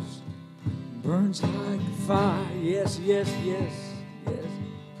shadows, burns like fire. Yes, yes, yes, yes.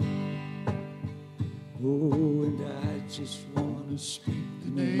 Oh, and I just want to speak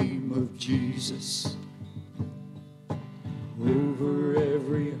the name of Jesus over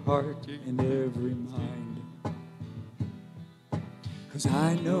every heart and every mind. 'Cause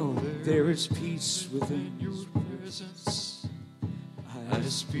I know there is peace within your His presence, I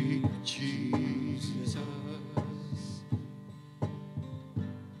speak Jesus.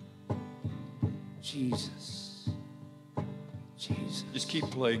 Jesus. Jesus. Just keep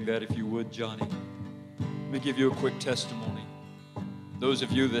playing that if you would, Johnny. Let me give you a quick testimony. Those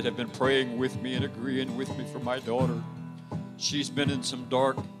of you that have been praying with me and agreeing with me for my daughter, she's been in some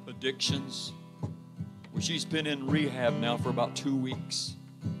dark addictions. Well, she's been in rehab now for about 2 weeks.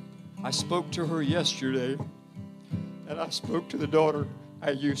 I spoke to her yesterday, and I spoke to the daughter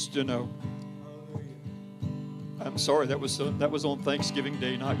I used to know. I'm sorry, that was on Thanksgiving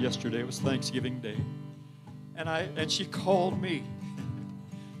Day, not yesterday. It was Thanksgiving Day. And she called me.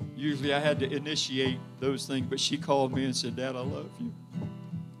 Usually I had to initiate those things, but she called me and said, "Dad, I love you."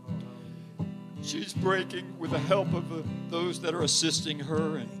 She's breaking with the help of those that are assisting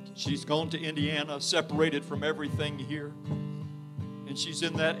her, and she's gone to Indiana, separated from everything here. And she's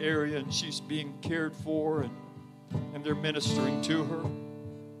in that area, and she's being cared for, and they're ministering to her.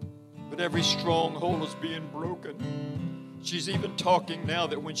 But every stronghold is being broken. She's even talking now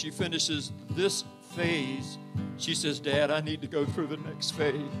that when she finishes this phase, she says, "Dad, I need to go through the next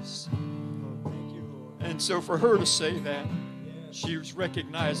phase." Thank you, Lord. And so for her to say that, she's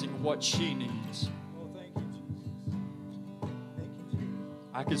recognizing what she needs. Oh, thank you, Jesus. Thank you, Jesus.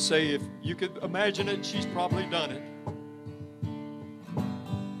 I could say, if you could imagine it, she's probably done it.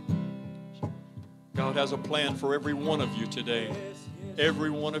 God has a plan for every one of you today. Every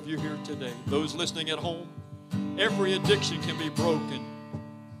one of you here today. Those listening at home, every addiction can be broken.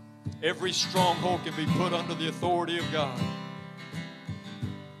 Every stronghold can be put under the authority of God.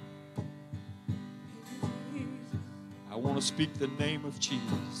 I want to speak the name of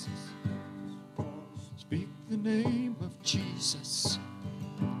Jesus. Speak the name of Jesus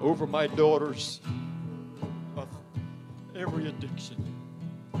over my daughters of every addiction.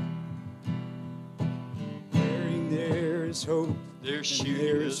 There is hope. There she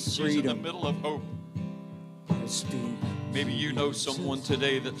there is. is She's in the freedom. middle of hope. I speak. Maybe you know someone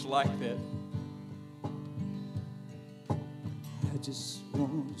today that's like that. I just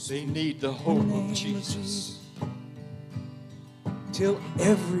want to They speak need the the hope name of of Jesus. till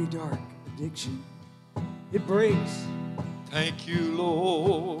every dark addiction it breaks, Thank you,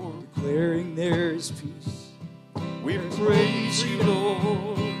 Lord. declaring there is peace We praise you,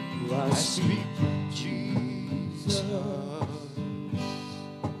 Lord. I speak Jesus.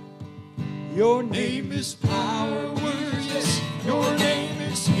 your Name is power, yes. Your name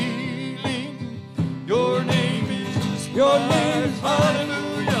is healing. Your name is Your name is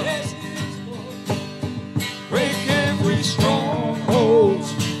hallelujah. Yes, Break every stronghold.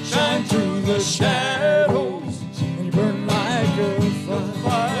 Shine through the shadows. and you burn like a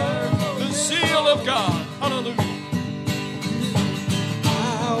fire. The seal of God. Hallelujah.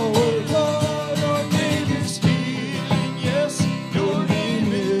 Power, Lord, Your name is healing, yes. Your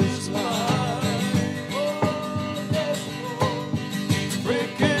name is life.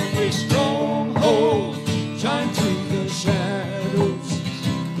 Break every stronghold. Shine through the shadows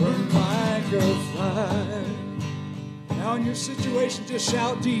burn like a fire. Now in your situation, just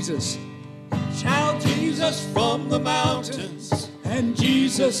shout Jesus. Shout Jesus from the mountains. and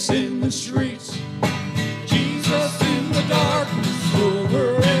Jesus in the streets. Jesus in the darkness.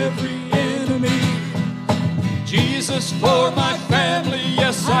 Over every enemy. Jesus for my family.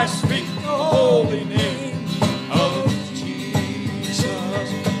 Yes, I speak the holy name of Jesus.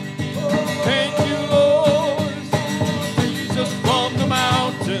 Thank you, Lord. Jesus from the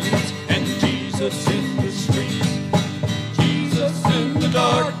mountains and Jesus in the streets. Jesus in the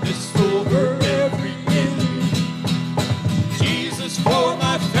darkness over every enemy. Jesus for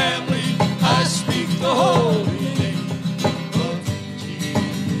my family. I speak the holy name of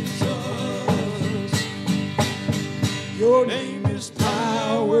Jesus. Your name is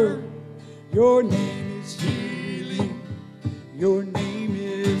power. Your name is healing. Your name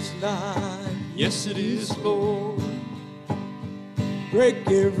is life. Yes, it is, Lord. Break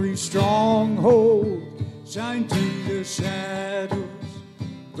every stronghold. Shine through the shadows.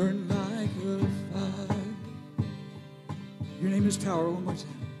 Burn like a fire. Your name is power. One more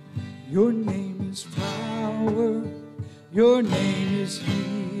time. Your name is power. Your name is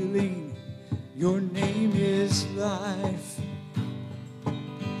healing. Your name is life.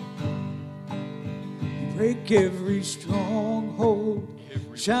 Break every stronghold.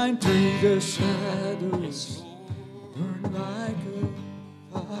 Shine through the shadows. Burn like a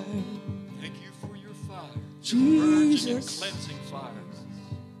fire. Thank you for your fire. Jesus. Your purging and cleansing fire.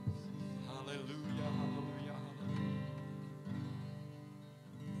 Hallelujah, hallelujah, hallelujah.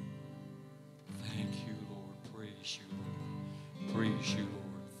 Thank you, Lord. Praise you, Lord. Praise you,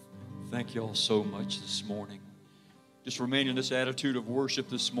 Lord. Thank you all so much this morning. Just remain in this attitude of worship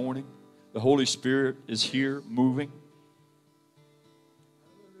this morning. The Holy Spirit is here moving.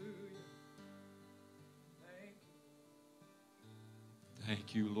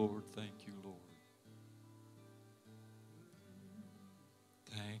 Thank you, Lord. Thank you, Lord.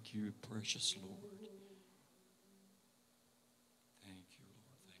 Thank you, precious Lord. Thank you,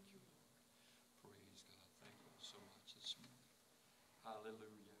 Lord. Thank you, Lord. Praise God. Thank you so much this morning.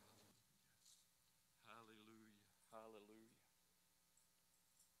 Hallelujah. Hallelujah. Hallelujah.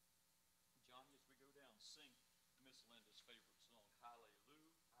 John, as we go down, sing Miss Linda's favorite song.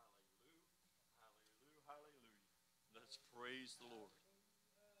 Hallelujah. Hallelujah. Hallelujah. Hallelujah. Let's praise the Lord.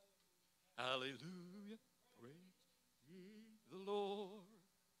 Hallelujah. Praise ye the Lord.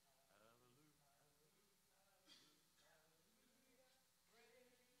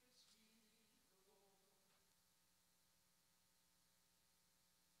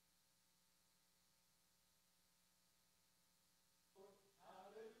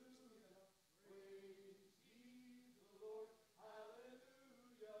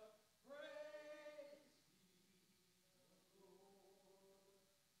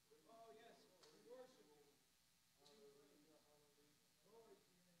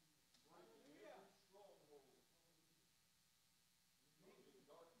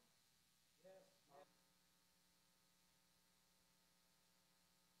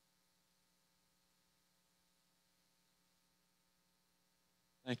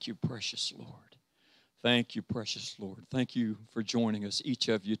 Thank you, precious Lord. Thank you, precious Lord. Thank you for joining us, each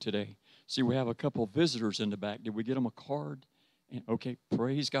of you today. See, we have a couple of visitors in the back. Did we get them a card? And, okay,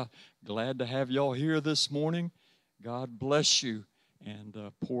 praise God. Glad to have y'all here this morning. God bless you and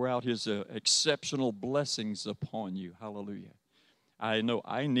pour out his exceptional blessings upon you. Hallelujah. I know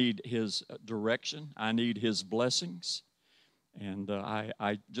I need his direction. I need his blessings. And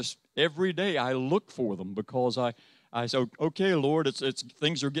I just, every day I look for them because I said, okay, Lord, it's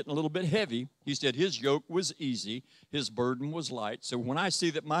things are getting a little bit heavy. He said his yoke was easy, his burden was light. So when I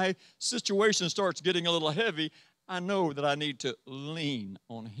see that my situation starts getting a little heavy, I know that I need to lean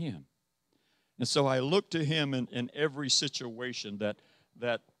on him. And so I look to him in every situation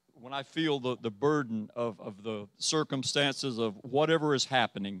that when I feel the burden of the circumstances of whatever is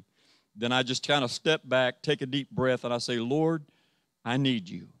happening, then I just kind of step back, take a deep breath, and I say, Lord, I need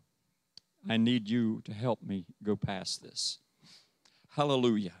you. I need you to help me go past this.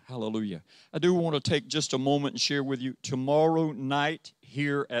 Hallelujah, hallelujah. I do want to take just a moment and share with you tomorrow night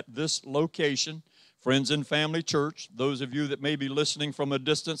here at this location, Friends and Family Church. Those of you that may be listening from a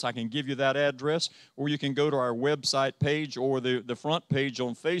distance, I can give you that address, or you can go to our website page or the front page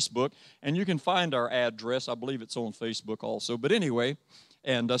on Facebook, and you can find our address. I believe it's on Facebook also. But anyway,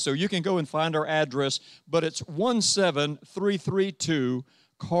 and so you can go and find our address, but it's 17332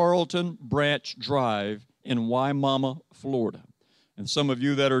 Carlton Branch Drive in Wimauma, Florida. And some of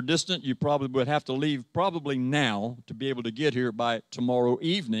you that are distant, you probably would have to leave probably now to be able to get here by tomorrow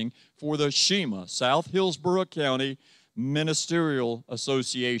evening for the SHEMA, South Hillsborough County Ministerial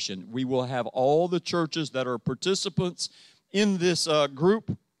Association. We will have all the churches that are participants in this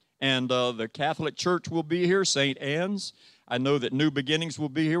group, and the Catholic Church will be here, St. Anne's. I know that New Beginnings will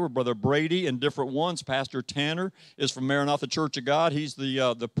be here with Brother Brady and different ones. Pastor Tanner is from Maranatha Church of God. He's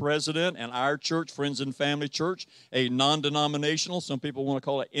the president, and our church, Friends and Family Church, a non-denominational. Some people want to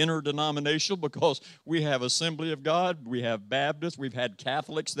call it interdenominational because we have Assembly of God, we have Baptists, we've had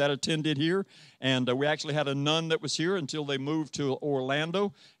Catholics that attended here, and we actually had a nun that was here until they moved to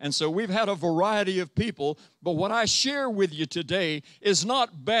Orlando. And so we've had a variety of people, but what I share with you today is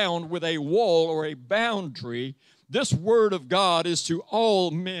not bound with a wall or a boundary. This word of God is to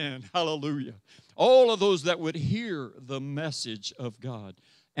all men, hallelujah. All of those that would hear the message of God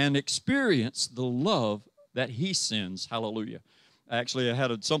and experience the love that He sends, hallelujah. Actually, I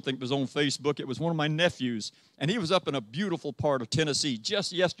had something that was on Facebook. It was one of my nephews, and he was up in a beautiful part of Tennessee.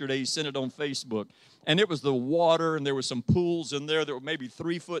 Just yesterday, he sent it on Facebook, and it was the water, and there were some pools in there that were maybe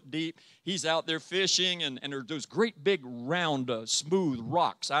 3 foot deep. He's out there fishing, and there's those great big round smooth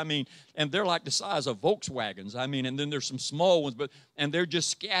rocks. I mean, and they're like the size of Volkswagens. I mean, and then there's some small ones, and they're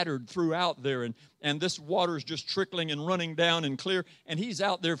just scattered throughout there, and this water is just trickling and running down and clear, and he's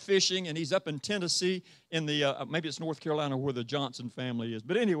out there fishing, and he's up in Tennessee in the, maybe it's North Carolina where the Johnson family is.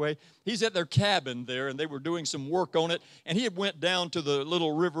 But anyway, he's at their cabin there, and they were doing some work on it, and he had went down to the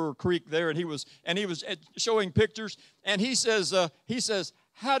little river or creek there, and he was showing pictures, and he says,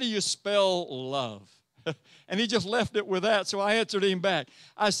 how do you spell love? And he just left it with that, so I answered him back.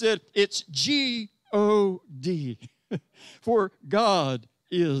 I said, it's G-O-D, for God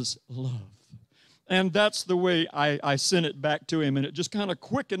is love. And that's the way I sent it back to him, and it just kind of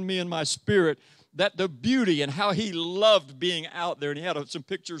quickened me in my spirit that the beauty and how he loved being out there. And he had some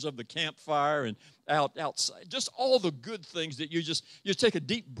pictures of the campfire and outside, just all the good things that you take a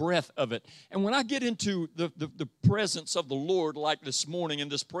deep breath of it. And when I get into the presence of the Lord like this morning in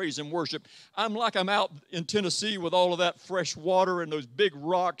this praise and worship, I'm out in Tennessee with all of that fresh water and those big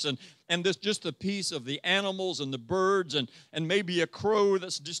rocks and this just the peace of the animals and the birds and maybe a crow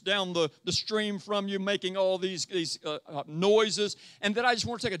that's just down the stream from you making all these noises. And then I just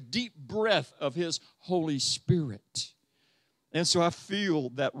want to take a deep breath of His Holy Spirit. And so I feel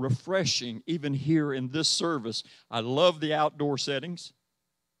that refreshing even here in this service. I love the outdoor settings.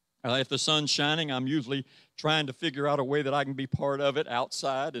 If the sun's shining, I'm usually trying to figure out a way that I can be part of it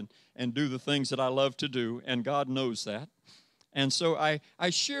outside and do the things that I love to do, and God knows that. And so I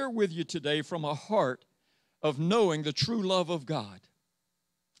share with you today from a heart of knowing the true love of God.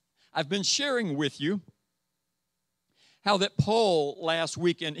 I've been sharing with you how that Paul last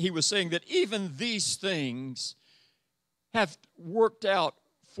weekend, he was saying that even these things have worked out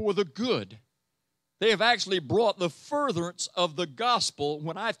for the good. They have actually brought the furtherance of the gospel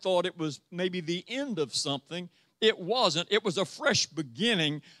when I thought it was maybe the end of something. It wasn't. It was a fresh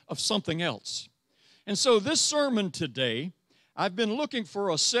beginning of something else. And so this sermon today, I've been looking for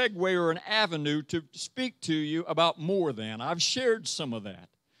a segue or an avenue to speak to you about more than. I've shared some of that.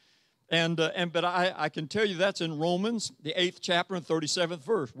 But I can tell you that's in Romans, the 8th chapter and 37th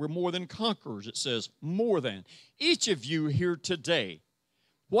verse. We're more than conquerors, it says, more than. Each of you here today,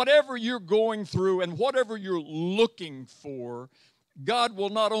 whatever you're going through and whatever you're looking for, God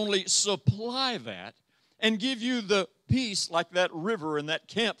will not only supply that and give you the peace like that river and that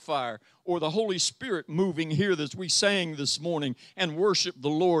campfire or the Holy Spirit moving here as we sang this morning and worship the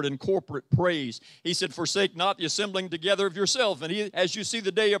Lord in corporate praise. He said, forsake not the assembling together of yourself. And as you see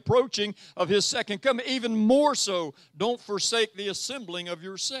the day approaching of His second coming, even more so, don't forsake the assembling of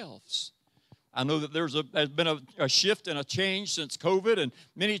yourselves. I know that there's been a shift and a change since COVID, and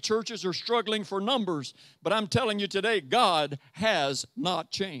many churches are struggling for numbers. But I'm telling you today, God has not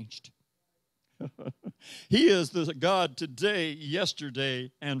changed. He is the God today,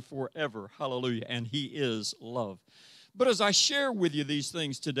 yesterday, and forever. Hallelujah. And He is love. But as I share with you these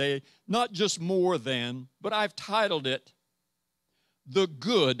things today, not just more than, but I've titled it, The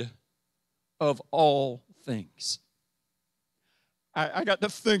Good of all things. I got to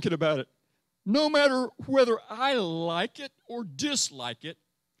thinking about it. No matter whether I like it or dislike it,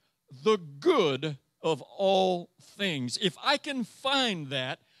 the good of all things. If I can find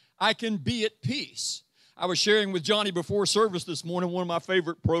that, I can be at peace. I was sharing with Johnny before service this morning, one of my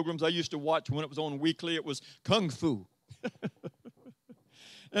favorite programs I used to watch when it was on weekly, it was Kung Fu.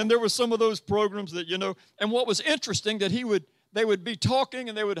 And there were some of those programs that, and what was interesting that they would be talking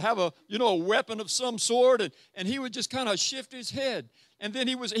and they would have a weapon of some sort, and he would just kind of shift his head. And then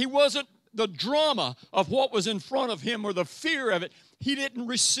he wasn't the drama of what was in front of him or the fear of it. He didn't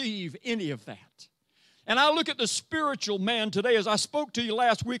receive any of that. And I look at the spiritual man today, as I spoke to you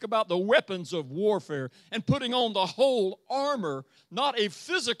last week about the weapons of warfare and putting on the whole armor, not a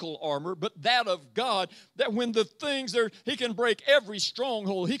physical armor, but that of God, that when the things there, he can break every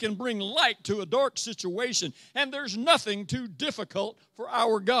stronghold. He can bring light to a dark situation. And there's nothing too difficult for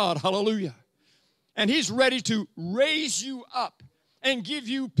our God. Hallelujah. And he's ready to raise you up and give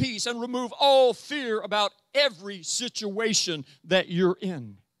you peace and remove all fear about every situation that you're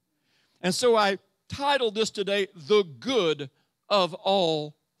in. And so I titled this today, The Good of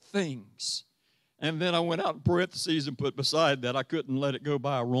All Things. And then I went out in parentheses and put beside that, I couldn't let it go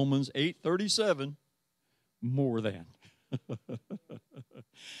by, Romans 8:37, more than.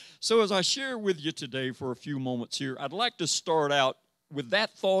 So as I share with you today for a few moments here, I'd like to start out with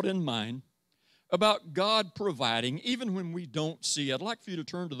that thought in mind about God providing, even when we don't see. I'd like for you to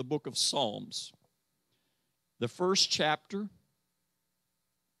turn to the book of Psalms, the first chapter.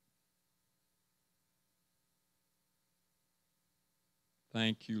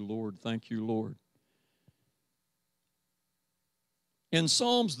 Thank you, Lord. Thank you, Lord. In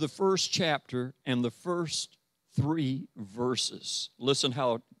Psalms, the first chapter and the first 3 verses, listen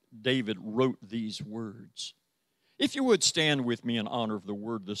how David wrote these words. If you would stand with me in honor of the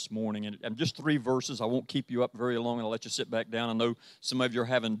word this morning, and just 3 verses, I won't keep you up very long, and I'll let you sit back down. I know some of you are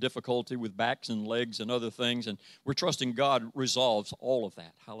having difficulty with backs and legs and other things, and we're trusting God resolves all of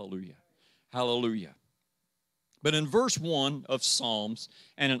that. Hallelujah. Hallelujah. But in verse 1 of Psalms,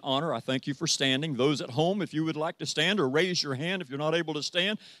 and in honor, I thank you for standing. Those at home, if you would like to stand, or raise your hand if you're not able to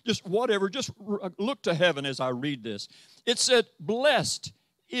stand, just whatever, just look to heaven as I read this. It said, "Blessed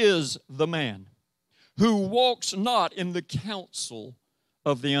is the man who walks not in the counsel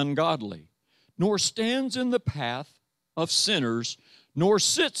of the ungodly, nor stands in the path of sinners, nor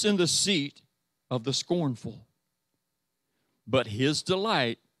sits in the seat of the scornful. But his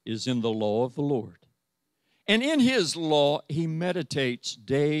delight is in the law of the Lord. And in his law he meditates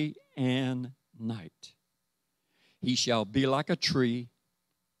day and night. He shall be like a tree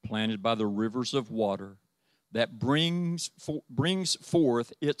planted by the rivers of water that brings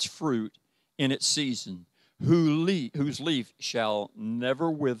forth its fruit in its season, whose leaf shall never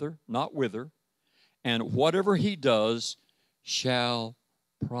wither, not wither, and whatever he does shall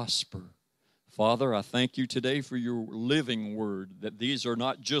prosper." Father, I thank you today for your living word, that these are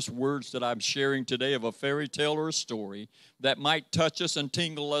not just words that I'm sharing today of a fairy tale or a story that might touch us and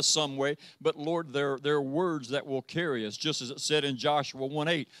tingle us some way, but Lord, they're words that will carry us, just as it said in Joshua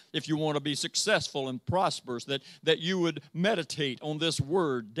 1:8, if you want to be successful and prosperous, that you would meditate on this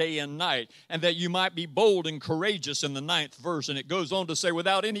word day and night, and that you might be bold and courageous in the 9th verse. And it goes on to say,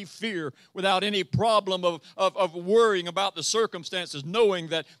 without any fear, without any problem of worrying about the circumstances, knowing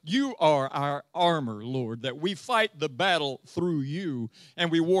that you are our armor, Lord, that we fight the battle through you, and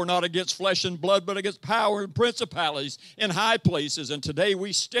we war not against flesh and blood, but against power and principalities in high places. And today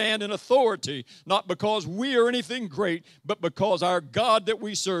we stand in authority, not because we are anything great, but because our God that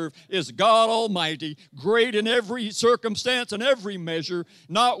we serve is God Almighty, great in every circumstance and every measure,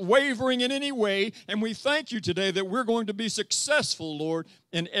 not wavering in any way. And we thank you today that we're going to be successful, Lord,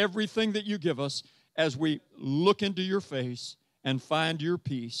 in everything that you give us as we look into your face and find your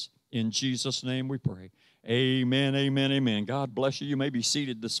peace. In Jesus' name we pray. Amen, amen, amen. God bless you. You may be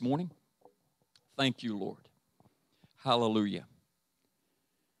seated this morning. Thank you, Lord. Hallelujah.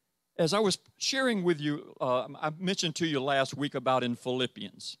 As I was sharing with you, I mentioned to you last week about in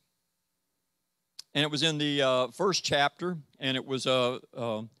Philippians. And it was in the first chapter, and it was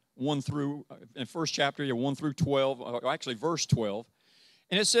 1 through 12, actually verse 12.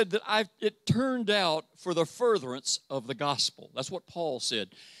 And it said that it turned out for the furtherance of the gospel. That's what Paul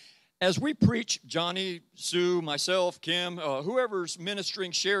said. as we preach, Johnny, Sue, myself, Kim, whoever's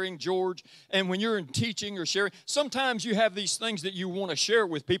ministering, sharing, George, and when you're in teaching or sharing, sometimes you have these things that you want to share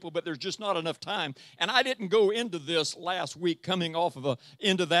with people, but there's just not enough time. And I didn't go into this last week coming off of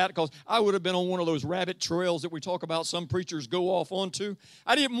into that because I would have been on one of those rabbit trails that we talk about some preachers go off onto.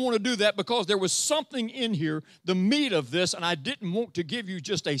 I didn't want to do that because there was something in here, the meat of this, and I didn't want to give you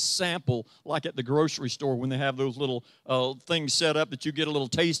just a sample like at the grocery store when they have those little things set up that you get a little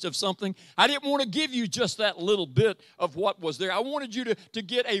taste of something. I didn't want to give you just that little bit of what was there. I wanted you to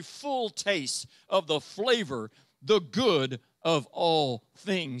get a full taste of the flavor, the good of all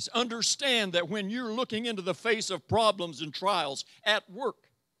things. Understand that when you're looking into the face of problems and trials at work,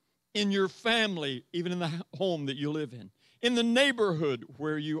 in your family, even in the home that you live in the neighborhood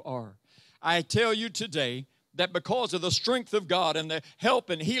where you are, I tell you today that because of the strength of God and the help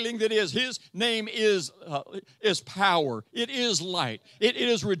and healing that is, His name is power. It is light. It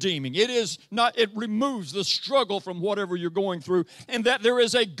is redeeming. It removes the struggle from whatever you're going through, and that there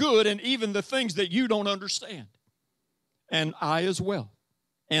is a good in even the things that you don't understand. And I as well.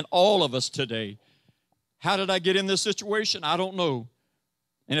 And all of us today. How did I get in this situation? I don't know.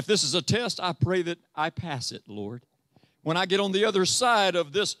 And if this is a test, I pray that I pass it, Lord. When I get on the other side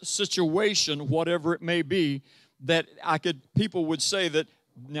of this situation, whatever it may be, that people would say that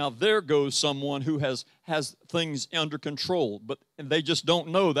now there goes someone who has things under control, but they just don't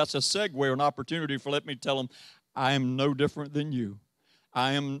know. That's a segue or an opportunity for let me tell them, I am no different than you.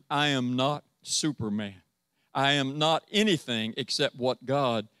 I am not Superman. I am not anything except what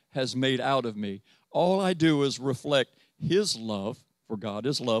God has made out of me. All I do is reflect His love, for God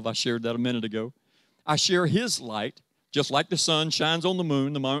is love. I shared that a minute ago. I share His light. Just like the sun shines on the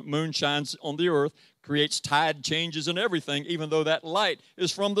moon shines on the earth, creates tide changes and everything, even though that light is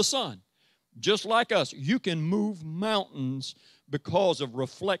from the sun. Just like us, you can move mountains because of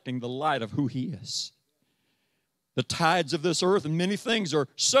reflecting the light of who He is. The tides of this earth and many things are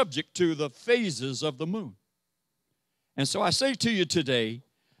subject to the phases of the moon. And so I say to you today,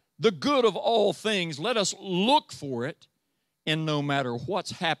 the good of all things, let us look for it, and no matter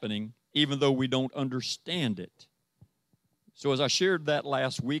what's happening, even though we don't understand it. So as I shared that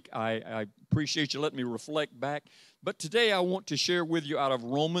last week, I appreciate you letting me reflect back. But today I want to share with you out of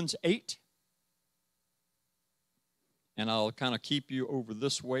Romans 8. And I'll kind of keep you over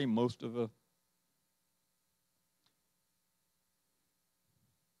this way most of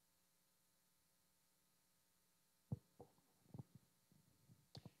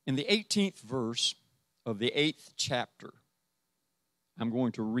in the 18th verse of the 8th chapter, I'm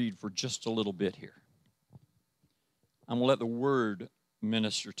going to read for just a little bit here. I'm going to let the Word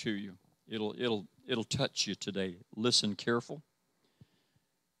minister to you. It'll touch you today. Listen careful.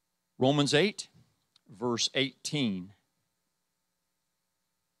 Romans 8, verse 18.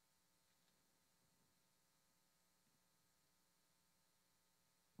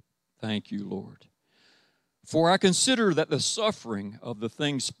 Thank you, Lord. For I consider that the suffering of the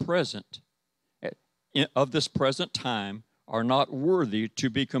things present, of this present time, are not worthy to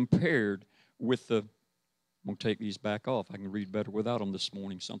be compared with the... I'm going to take these back off. I can read better without them this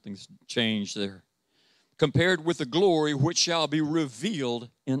morning. Something's changed there. Compared with the glory which shall be revealed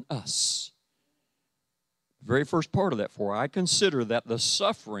in us. The very first part of that, for I consider that the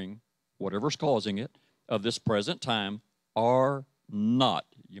suffering, whatever's causing it, of this present time are not,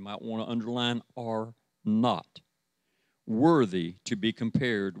 you might want to underline, are not worthy to be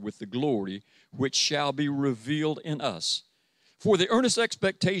compared with the glory which shall be revealed in us. For the earnest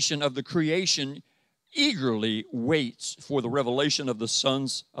expectation of the creation eagerly waits for the revelation of the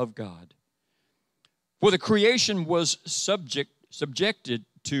sons of God. For the creation was subjected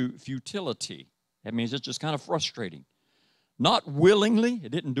to futility. That means it's just kind of frustrating. Not willingly,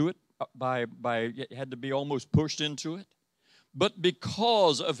 it didn't do it it had to be almost pushed into it, but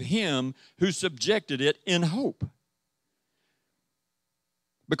because of Him who subjected it in hope.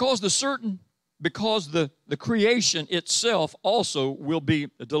 Because the creation itself also will be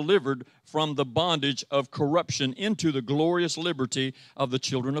delivered from the bondage of corruption into the glorious liberty of the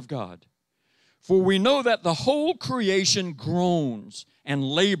children of God. For we know that the whole creation groans and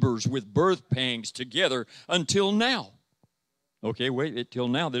labors with birth pangs together until now. Okay, wait, till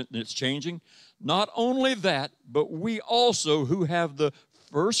now it's changing. Not only that, but we also who have the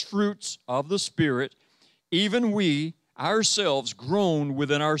first fruits of the Spirit, even we ourselves groan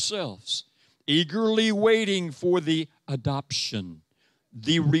within ourselves, eagerly waiting for the adoption,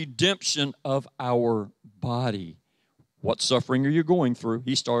 the redemption of our body. What suffering are you going through?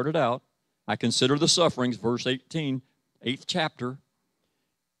 He started out, I consider the sufferings, verse 18, 8th chapter.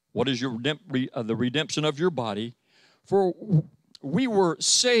 What is the redemption of your body? For we were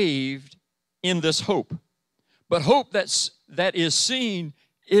saved in this hope. But hope that is seen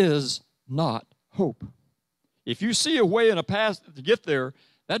is not hope. If you see a way and a path to get there,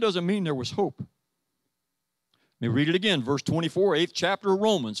 that doesn't mean there was hope. Let me read it again, verse 24, 8th chapter of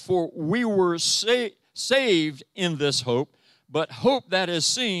Romans. For we were saved in this hope, but hope that is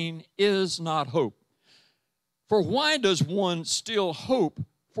seen is not hope. For why does one still hope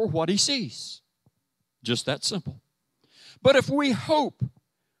for what he sees? Just that simple. But if we hope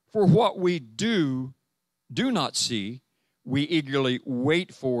for what we do not see, we eagerly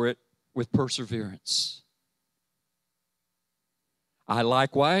wait for it with perseverance.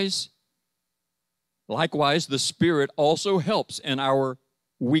 Likewise, the Spirit also helps in our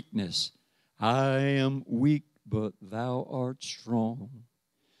weakness. I am weak, but thou art strong.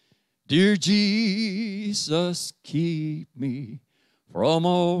 Dear Jesus, keep me from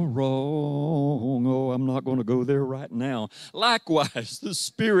all wrong. Oh, I'm not going to go there right now. Likewise, the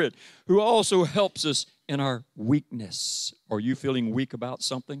Spirit who also helps us in our weakness. Are you feeling weak about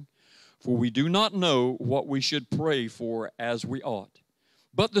something? For we do not know what we should pray for as we ought.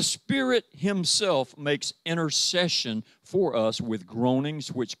 But the Spirit Himself makes intercession for us with groanings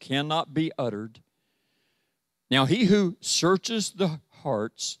which cannot be uttered. Now He who searches the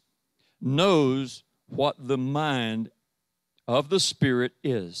hearts knows what the mind of the Spirit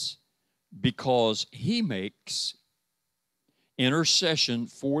is, because He makes intercession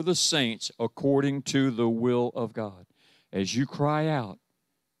for the saints according to the will of God. As you cry out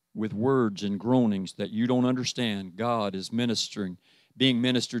with words and groanings that you don't understand, God is ministering, being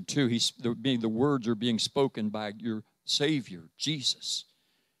ministered to. The words are being spoken by your Savior, Jesus.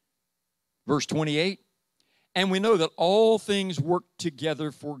 Verse 28, and we know that all things work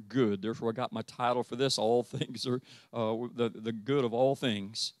together for good. Therefore, I got my title for this. All things are, the good of all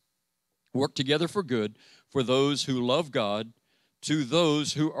things work together for good for those who love God, to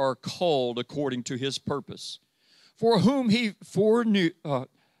those who are called according to His purpose. For whom He foreknew,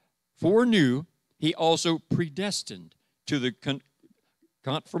 He also predestined to the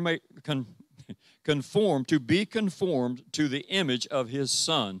conformed to the image of His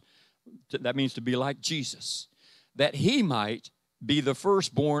Son. That means to be like Jesus, that He might be the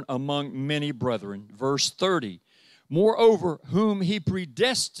firstborn among many brethren. Verse 30, moreover, whom He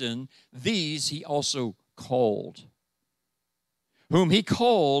predestined, these He also called. Whom He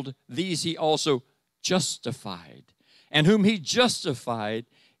called, these He also justified. And whom He justified,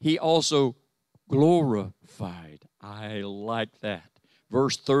 He also glorified. I like that.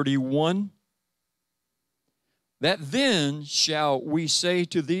 Verse 31, that then shall we say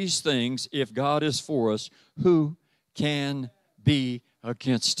to these things, if God is for us, who can be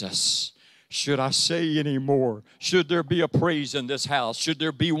against us? Should I say any more? Should there be a praise in this house? Should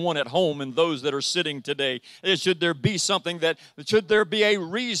there be one at home and those that are sitting today? Should there be should there be a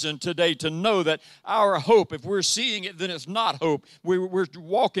reason today to know that our hope, if we're seeing it, then it's not hope. We're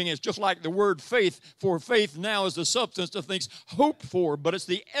walking, it's just like the word faith, for faith now is the substance of things hoped for, but it's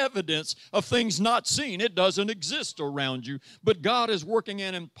the evidence of things not seen. It doesn't exist around you, but God is working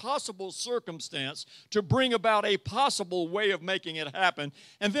in impossible circumstance to bring about a possible way of making it happen.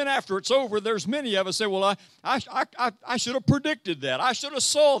 And then after it's over, there's many of us say, well, I should have predicted that. I should have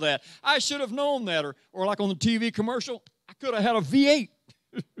saw that. I should have known that. Or like on the TV commercial, I could have had a V8.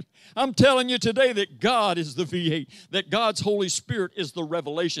 I'm telling you today that God is the V8, that God's Holy Spirit is the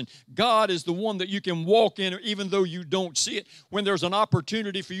revelation. God is the one that you can walk in even though you don't see it. When there's an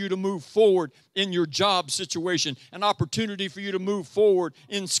opportunity for you to move forward in your job situation, an opportunity for you to move forward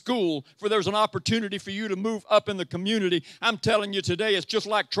in school, for there's an opportunity for you to move up in the community. I'm telling you today, it's just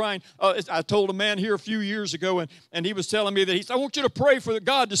like trying, I told a man here a few years ago, and he was telling me that he said, I want you to pray for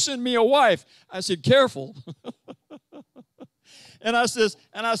God to send me a wife. I said, careful. And I says,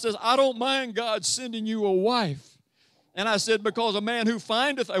 I don't mind God sending you a wife. And I said, because a man who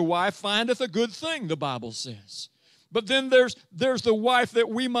findeth a wife findeth a good thing, the Bible says. But then there's the wife that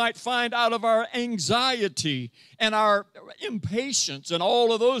we might find out of our anxiety and our impatience and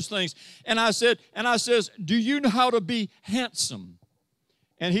all of those things. And I says, do you know how to be handsome?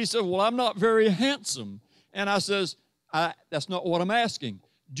 And he said, well, I'm not very handsome. And I says, that's not what I'm asking.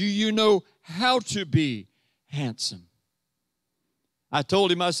 Do you know how to be handsome? I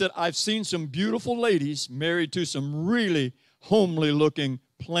told him, I said, I've seen some beautiful ladies married to some really homely-looking,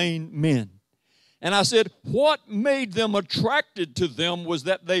 plain men. And I said, what made them attracted to them was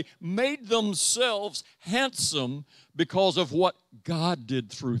that they made themselves handsome because of what God did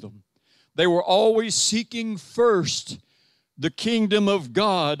through them. They were always seeking first the kingdom of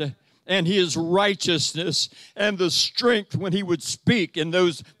God and his righteousness and the strength when he would speak, and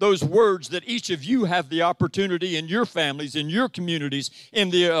those words that each of you have the opportunity in your families, in your communities,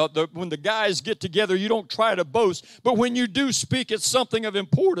 in when the guys get together, you don't try to boast, but when you do speak, it's something of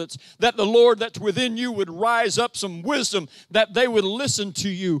importance, that the Lord that's within you would rise up some wisdom, that they would listen to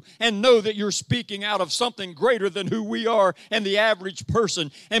you and know that you're speaking out of something greater than who we are and the average person.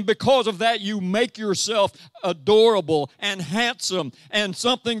 And because of that, you make yourself adorable and handsome and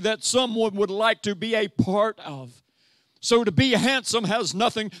something that someone would like to be a part of. So to be handsome has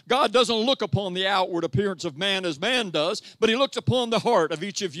nothing, God doesn't look upon the outward appearance of man as man does, but he looks upon the heart of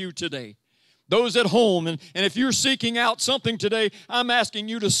each of you today. Those at home, and if you're seeking out something today, I'm asking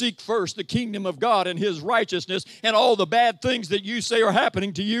you to seek first the kingdom of God and his righteousness, and all the bad things that you say are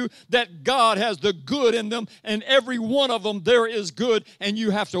happening to you, that God has the good in them, and every one of them there is good, and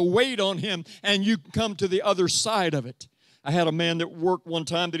you have to wait on him, and you come to the other side of it. I had a man that worked one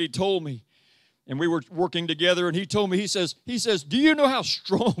time that he told me, and we were working together, and he told me, he says, do you know how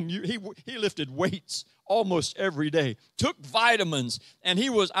strong he lifted weights almost every day, took vitamins, and he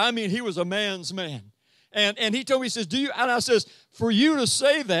was a man's man. And he told me, he says, and I says, for you to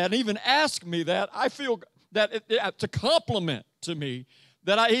say that and even ask me that, I feel that it's a compliment to me.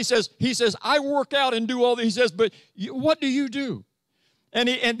 He says, I work out and do all that. He says, but what do you do? And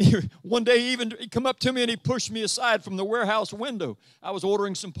one day he come up to me and he pushed me aside from the warehouse window. I was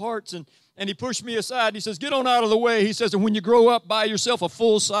ordering some parts, and he pushed me aside. He says, get on out of the way. He says, and when you grow up, buy yourself a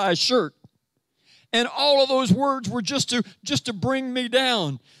full-size shirt. And all of those words were just to bring me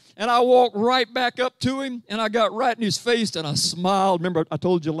down. And I walked right back up to him, and I got right in his face, and I smiled. Remember, I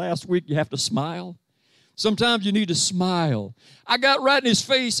told you last week you have to smile? Sometimes you need to smile. I got right in his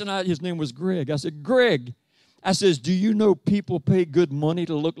face, and his name was Greg. I said, Greg, I says, do you know people pay good money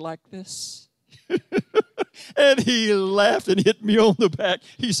to look like this? And he laughed and hit me on the back.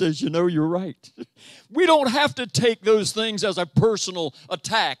 He says, you're right. We don't have to take those things as a personal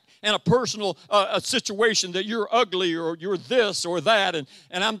attack and a personal a situation that you're ugly or you're this or that. And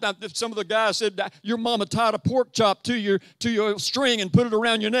some of the guys said, your mama tied a pork chop to your string and put it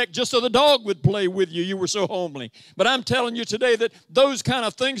around your neck just so the dog would play with you. You were so homely. But I'm telling you today that those kind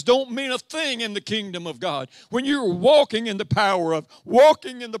of things don't mean a thing in the kingdom of God. When you're walking in the power of,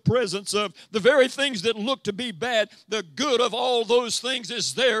 walking in the presence of the very things that look to be bad, the good of all those things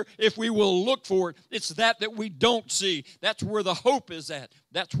is there if we will look for it. It's that we don't see. That's where the hope is at.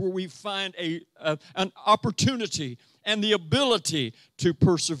 That's where we find an opportunity and the ability to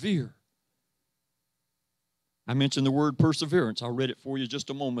persevere. I mentioned the word perseverance. I read it for you just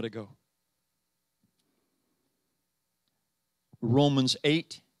a moment ago. Romans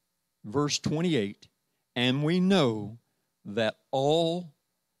 8, verse 28. And we know that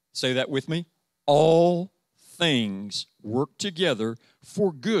say that with me, all things work together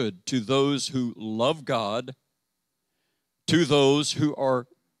for good to those who love God, to those who are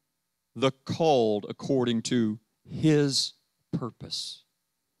the called according to his purpose.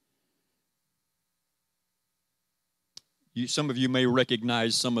 Some of you may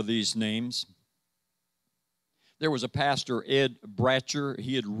recognize some of these names. There was a pastor, Ed Bratcher.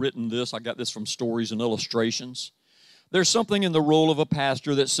 He had written this. I got this from Stories and Illustrations. There's something in the role of a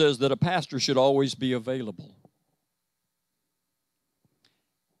pastor that says that a pastor should always be available.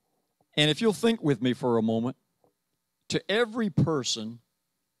 And if you'll think with me for a moment, to every person,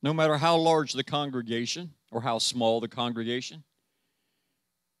 no matter how large the congregation or how small the congregation,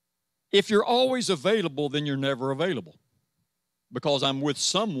 if you're always available, then you're never available. Because I'm with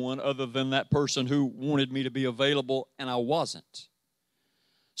someone other than that person who wanted me to be available, and I wasn't.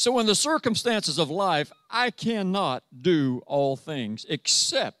 So in the circumstances of life, I cannot do all things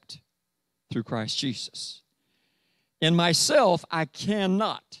except through Christ Jesus. In myself, I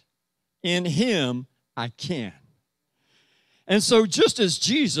cannot. In him, I can. And so just as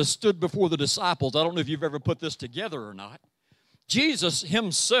Jesus stood before the disciples, I don't know if you've ever put this together or not, Jesus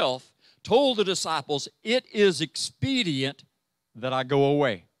himself told the disciples, it is expedient that I go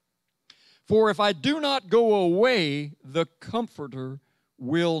away. For if I do not go away, the Comforter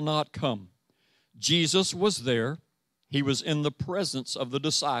will not come. Jesus was there. He was in the presence of the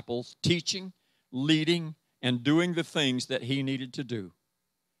disciples, teaching, leading, and doing the things that he needed to do.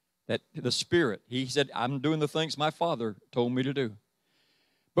 That the Spirit, he said, I'm doing the things my Father told me to do.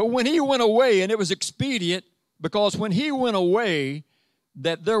 But when he went away, and it was expedient, because when he went away,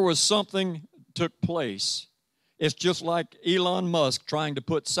 that there was something took place. It's just like Elon Musk trying to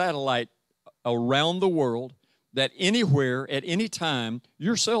put satellite around the world, that anywhere, at any time,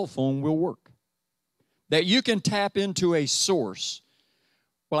 your cell phone will work. That you can tap into a source.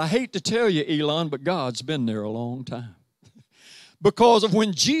 Well, I hate to tell you, Elon, but God's been there a long time. because of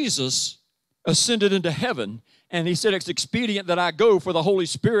when Jesus ascended into heaven, and he said, it's expedient that I go, for the Holy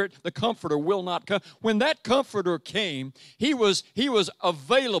Spirit, the Comforter, will not come. When that Comforter came, he was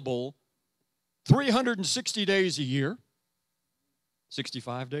available 360 days a year,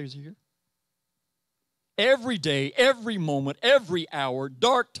 65 days a year. Every day, every moment, every hour,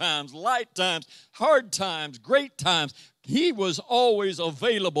 dark times, light times, hard times, great times. He was always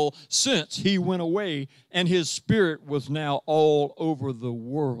available since he went away, and his Spirit was now all over the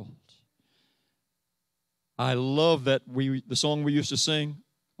world. I love that the song we used to sing,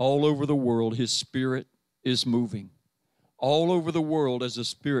 all over the world, his Spirit is moving. All over the world as the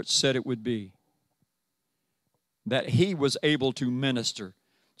Spirit said it would be. That he was able to minister.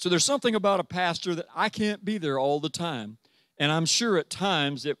 So there's something about a pastor that I can't be there all the time. And I'm sure at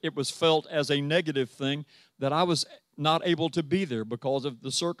times it was felt as a negative thing that I was not able to be there because of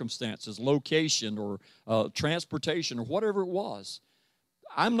the circumstances, location or transportation or whatever it was.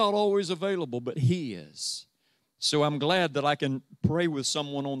 I'm not always available, but he is. So I'm glad that I can pray with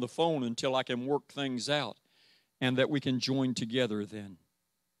someone on the phone until I can work things out and that we can join together then.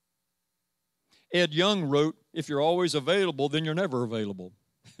 Ed Young wrote, if you're always available, then you're never available.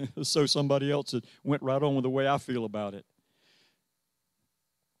 So somebody else had went right on with the way I feel about it.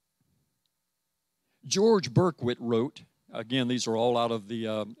 George Berkowitz wrote, again, these are all out of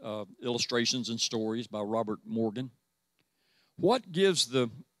the illustrations and stories by Robert Morgan. What gives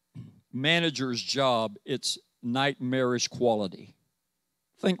the manager's job its nightmarish quality?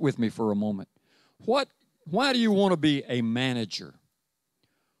 Think with me for a moment. Why do you want to be a manager?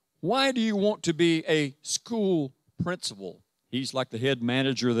 Why do you want to be a school principal? He's like the head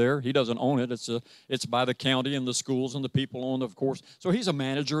manager there. He doesn't own it. It's by the county and the schools and the people on it, of course. So he's a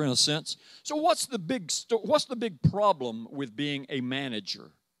manager in a sense. So what's the big problem with being a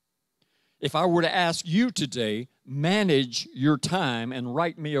manager? If I were to ask you today, manage your time and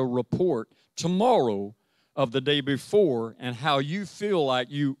write me a report tomorrow of the day before and how you feel like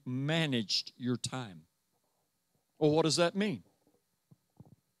you managed your time. Well, what does that mean?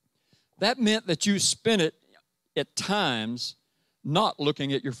 That meant that you spent it at times not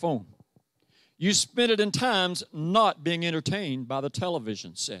looking at your phone. You spent it in times not being entertained by the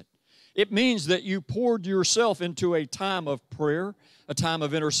television set. It means that you poured yourself into a time of prayer, a time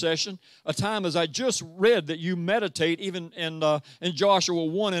of intercession, a time, as I just read, that you meditate, even in Joshua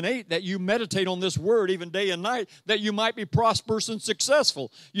 1 and 8, that you meditate on this word even day and night, that you might be prosperous and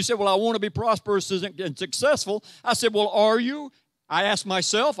successful. You said, well, I want to be prosperous and successful. I said, well, are you? I ask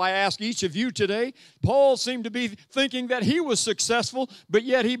myself, I ask each of you today. Paul seemed to be thinking that he was successful, but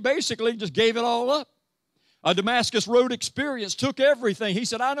yet he basically just gave it all up. A Damascus Road experience took everything. He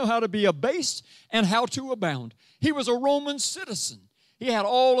said, I know how to be abased and how to abound. He was a Roman citizen. He had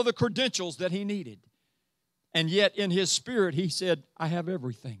all of the credentials that he needed. And yet in his spirit, he said, I have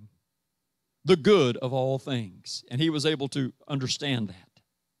everything, the good of all things. And he was able to understand that.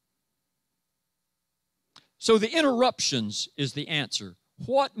 So the interruptions is the answer.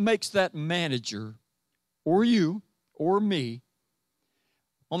 What makes that manager, or you, or me,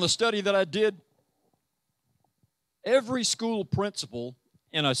 on the study that I did, every school principal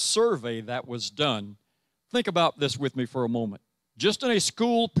in a survey that was done, think about this with me for a moment. Just in a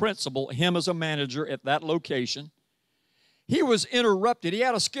school principal, him as a manager at that location, he was interrupted. He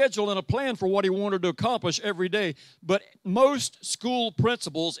had a schedule and a plan for what he wanted to accomplish every day. But most school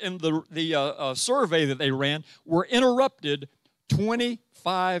principals in the survey that they ran were interrupted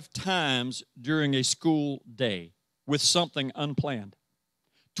 25 times during a school day with something unplanned.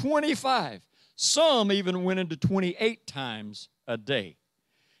 25. Some even went into 28 times a day.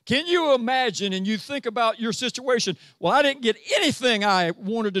 Can you imagine, and you think about your situation, well, I didn't get anything I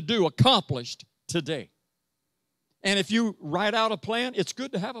wanted to do accomplished today. And if you write out a plan, it's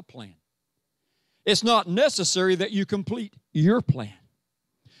good to have a plan. It's not necessary that you complete your plan.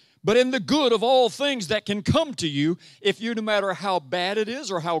 But in the good of all things that can come to you, if you, no matter how bad it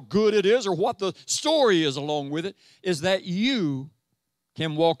is or how good it is or what the story is along with it, is that you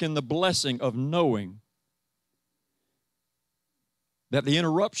can walk in the blessing of knowing that the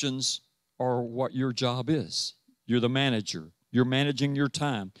interruptions are what your job is. You're the manager. You're managing your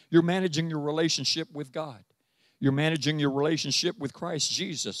time. You're managing your relationship with God. You're managing your relationship with Christ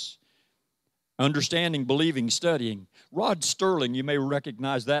Jesus. Understanding, believing, studying. Rod Sterling, you may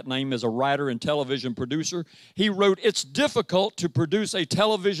recognize that name as a writer and television producer. He wrote, it's difficult to produce a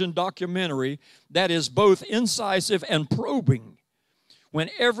television documentary that is both incisive and probing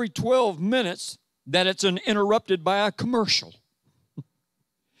when every 12 minutes that it's interrupted by a commercial.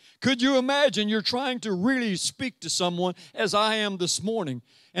 Could you imagine you're trying to really speak to someone as I am this morning,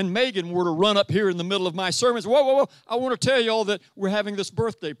 and Megan were to run up here in the middle of my sermon and say, whoa, whoa, whoa, I want to tell you all that we're having this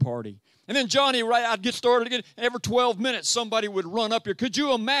birthday party. And then Johnny, right, I'd get started again. Every 12 minutes, somebody would run up here. Could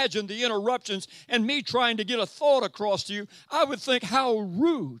you imagine the interruptions and me trying to get a thought across to you? I would think how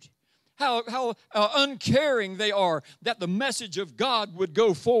rude, how uncaring they are that the message of God would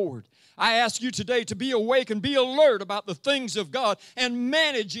go forward. I ask you today to be awake and be alert about the things of God and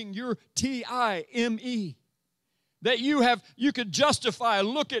managing your time. That you could justify,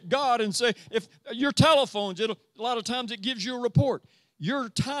 look at God and say, if your telephones, a lot of times it gives you a report. Your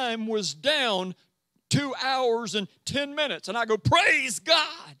time was down 2 hours and 10 minutes. And I go, praise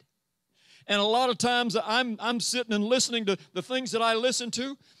God. And a lot of times I'm sitting and listening to the things that I listen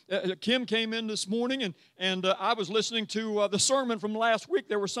to. Kim came in this morning, and I was listening to the sermon from last week.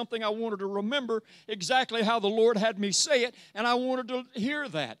 There was something I wanted to remember exactly how the Lord had me say it, and I wanted to hear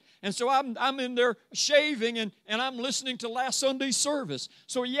that. And so I'm in there shaving, and I'm listening to last Sunday's service.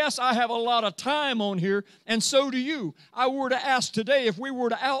 So yes, I have a lot of time on here, and so do you. I were to ask today, if we were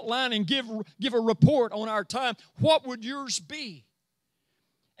to outline and give a report on our time, what would yours be?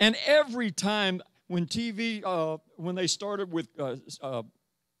 And every time when TV, when they started with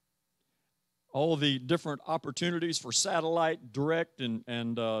all the different opportunities for satellite, direct,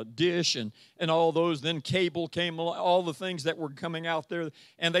 and dish, and all those, then cable came along, all the things that were coming out there,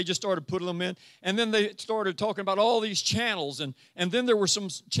 and they just started putting them in. And then they started talking about all these channels, and then there were some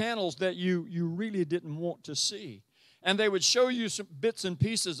channels that you really didn't want to see. And they would show you some bits and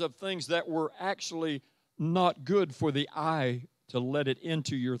pieces of things that were actually not good for the eye to let it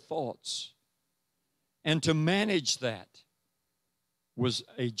into your thoughts. And to manage that was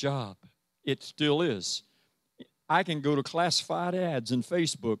a job. It still is. I can go to classified ads in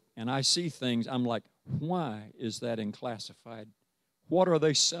Facebook, and I see things, I'm like, why is that in classified? What are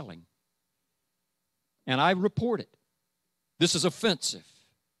they selling? And I report it. This is offensive.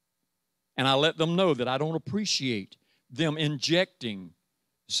 And I let them know that I don't appreciate them injecting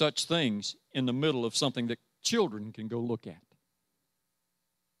such things in the middle of something that children can go look at.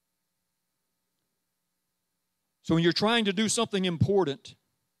 So when you're trying to do something important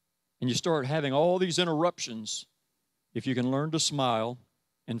and you start having all these interruptions, if you can learn to smile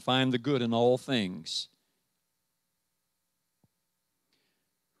and find the good in all things.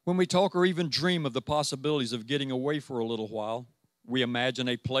 When we talk or even dream of the possibilities of getting away for a little while, we imagine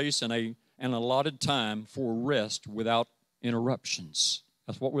a place and an allotted time for rest without interruptions.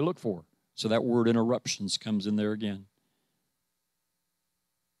 That's what we look for. So that word interruptions comes in there again.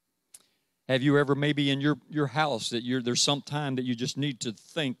 Have you ever maybe in your house that there's some time that you just need to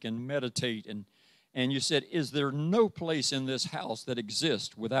think and meditate, and you said, is there no place in this house that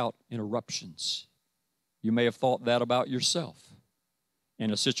exists without interruptions? You may have thought that about yourself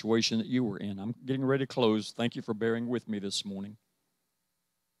in a situation that you were in. I'm getting ready to close. Thank you for bearing with me this morning.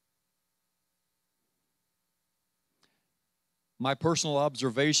 My personal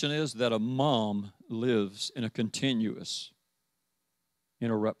observation is that a mom lives in a continuous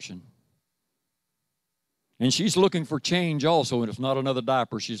interruption. And she's looking for change also, and it's not another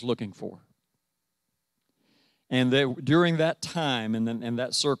diaper she's looking for. And during that time and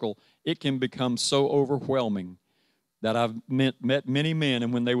that circle, it can become so overwhelming that I've met many men,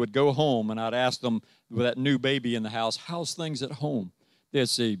 and when they would go home and I'd ask them with that new baby in the house, how's things at home? They'd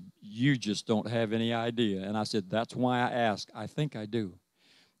say, you just don't have any idea. And I said, that's why I ask. I think I do.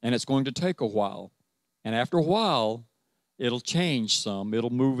 And it's going to take a while. And after a while, it'll change some. It'll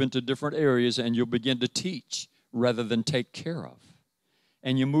move into different areas, and you'll begin to teach rather than take care of.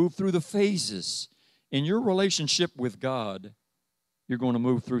 And you move through the phases. In your relationship with God, you're going to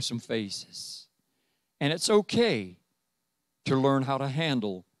move through some phases. And it's okay to learn how to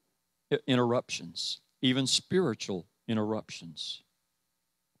handle interruptions, even spiritual interruptions.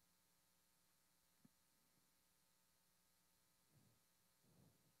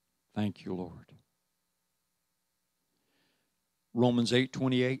 Thank you, Lord. Romans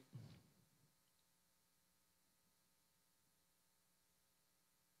 8:28.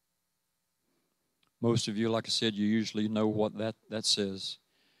 Most of you, like I said, you usually know what that says.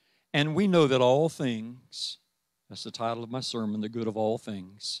 And we know that all things, that's the title of my sermon, the good of all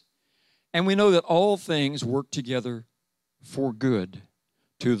things. And we know that all things work together for good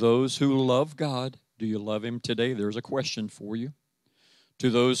to those who love God. Do you love Him today? There's a question for you. To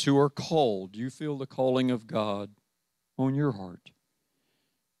those who are called, do you feel the calling of God on your heart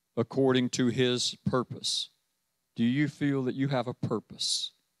according to His purpose? Do you feel that you have a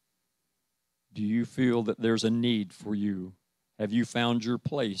purpose? Do you feel that there's a need for you? Have you found your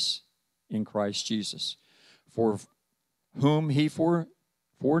place in Christ Jesus? For whom He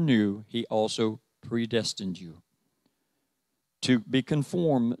foreknew, he also predestined you to be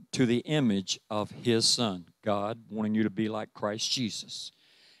conformed to the image of his Son. God wanting you to be like Christ Jesus,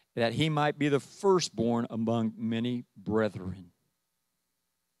 that he might be the firstborn among many brethren.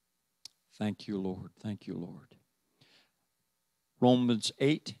 Thank you, Lord. Thank you, Lord. Romans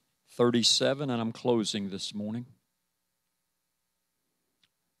 8:37, and I'm closing this morning.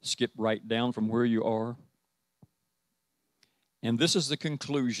 Skip right down from where you are. And this is the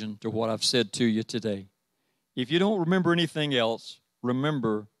conclusion to what I've said to you today. If you don't remember anything else,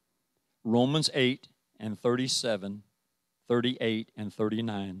 remember Romans 8 and 37, 38 and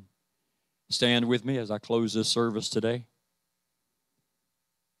 39. Stand with me as I close this service today.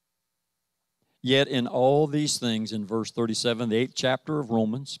 Yet in all these things, in verse 37, the 8th chapter of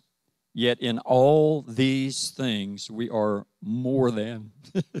Romans, yet in all these things we are more than.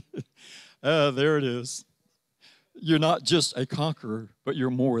 There it is. You're not just a conqueror, but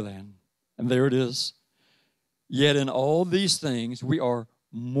you're more than. And there it is. Yet in all these things we are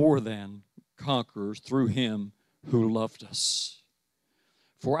more than conquerors through him who loved us.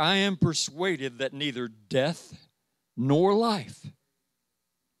 For I am persuaded that neither death nor life,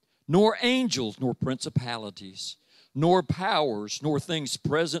 nor angels, nor principalities, nor powers, nor things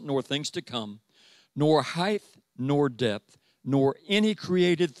present, nor things to come, nor height, nor depth, nor any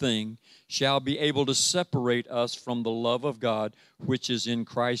created thing shall be able to separate us from the love of God, which is in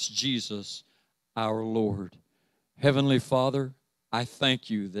Christ Jesus our Lord. Heavenly Father, I thank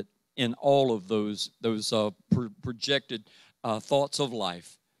you that in all of those projected thoughts of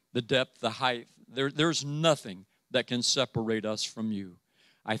life, the depth, the height, there's nothing that can separate us from you.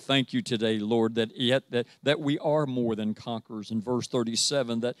 I thank you today, Lord, that we are more than conquerors in verse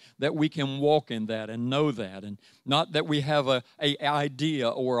 37, that we can walk in that and know that, and not that we have a idea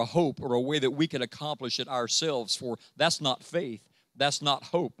or a hope or a way that we can accomplish it ourselves, for that's not faith. That's not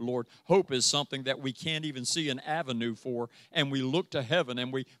hope, Lord. Hope is something that we can't even see an avenue for, and we look to heaven,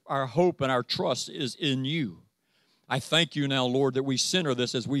 and our hope and our trust is in you. I thank you now, Lord, that we center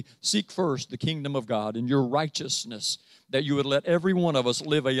this as we seek first the kingdom of God and your righteousness, that you would let every one of us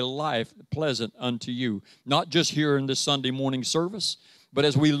live a life pleasant unto you, not just here in this Sunday morning service, but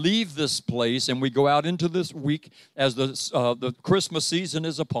as we leave this place and we go out into this week, as the Christmas season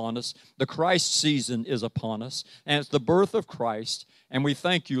is upon us, the Christ season is upon us, and it's the birth of Christ, and we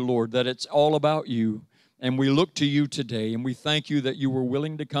thank you, Lord, that it's all about you, and we look to you today, and we thank you that you were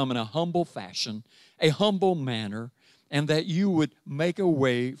willing to come in a humble fashion, a humble manner, and that you would make a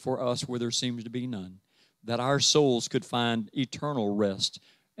way for us where there seems to be none, that our souls could find eternal rest.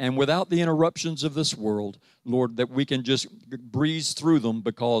 And without the interruptions of this world, Lord, that we can just breeze through them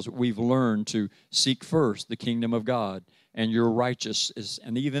because we've learned to seek first the kingdom of God and your righteousness.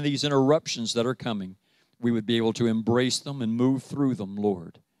 And even these interruptions that are coming, we would be able to embrace them and move through them,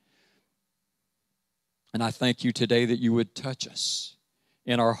 Lord. And I thank you today that you would touch us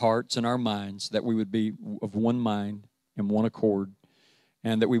in our hearts and our minds, that we would be of one mind and one accord,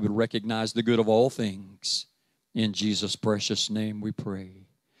 and that we would recognize the good of all things. In Jesus' precious name we pray.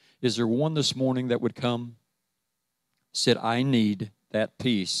 Is there one this morning that would come, said, I need that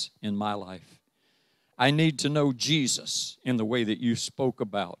peace in my life. I need to know Jesus in the way that you spoke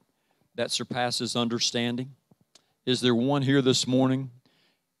about that surpasses understanding. Is there one here this morning?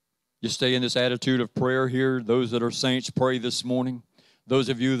 You stay in this attitude of prayer here. Those that are saints, pray this morning. Those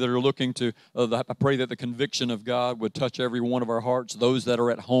of you that are looking to, I pray that the conviction of God would touch every one of our hearts. Those that are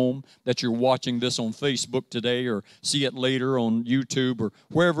at home, that you're watching this on Facebook today or see it later on YouTube or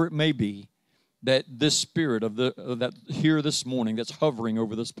wherever it may be, that this spirit that here this morning that's hovering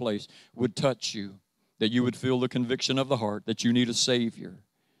over this place would touch you, that you would feel the conviction of the heart that you need a Savior.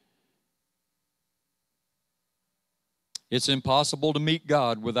 It's impossible to meet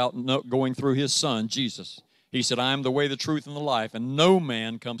God without going through His Son, Jesus. He said, I am the way, the truth, and the life, and no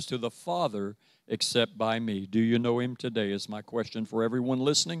man comes to the Father except by me. Do you know Him today is my question for everyone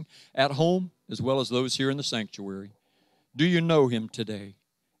listening at home as well as those here in the sanctuary. Do you know Him today?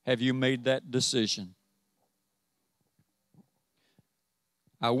 Have you made that decision?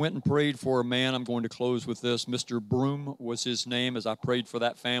 I went and prayed for a man. I'm going to close with this. Mr. Broom was his name. As I prayed for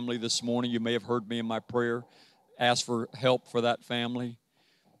that family this morning, you may have heard me in my prayer ask for help for that family.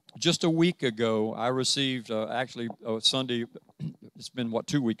 Just a week ago, I received, Sunday, it's been,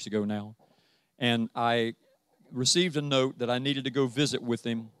 2 weeks ago now, and I received a note that I needed to go visit with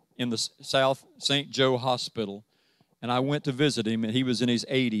him in the South St. Joe Hospital, and I went to visit him, and he was in his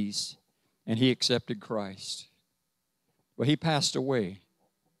 80s, and he accepted Christ. Well, he passed away.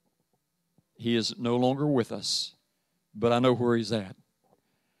 He is no longer with us, but I know where he's at.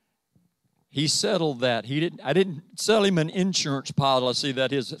 He settled that. I didn't sell him an insurance policy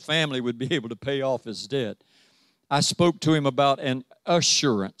that his family would be able to pay off his debt. I spoke to him about an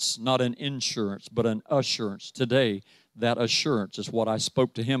assurance, not an insurance, but an assurance. Today, that assurance is what I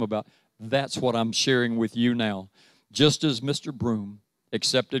spoke to him about. That's what I'm sharing with you now. Just as Mr. Broom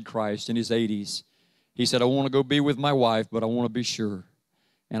accepted Christ in his 80s, he said, I want to go be with my wife, but I want to be sure.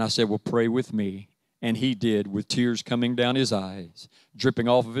 And I said, well, pray with me. And he did, with tears coming down his eyes, dripping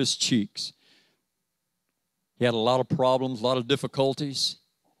off of his cheeks. He had a lot of problems, a lot of difficulties.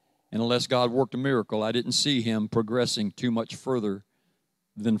 And unless God worked a miracle, I didn't see him progressing too much further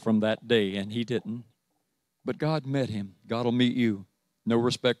than from that day. And he didn't. But God met him. God will meet you. No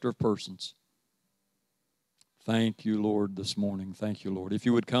respecter of persons. Thank you, Lord, this morning. Thank you, Lord. If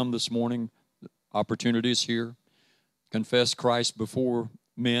you would come this morning, the opportunity is here. Confess Christ before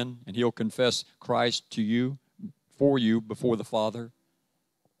men, and he'll confess Christ to you, for you, before the Father.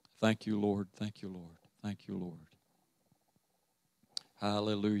 Thank you, Lord. Thank you, Lord. Thank you, Lord.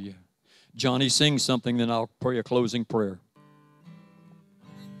 Hallelujah. Johnny, sing something, then I'll pray a closing prayer.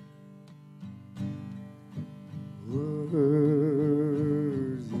 Worthy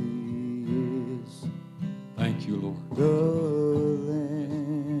is Thank you, Lord. the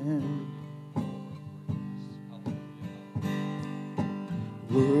Lamb.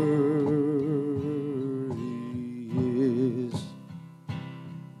 Worthy is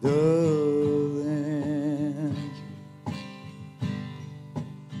the Lamb.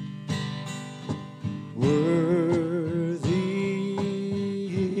 Worthy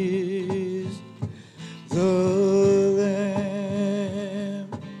is the Lamb.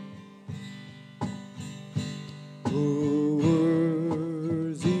 Oh,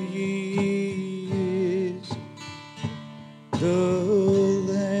 worthy is the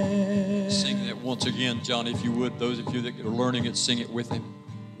Lamb. Sing that once again, Johnny, if you would. Those of you that are learning it, sing it with him.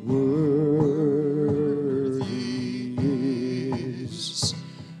 Worthy is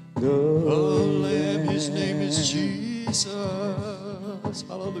the Lamb. His name is Jesus.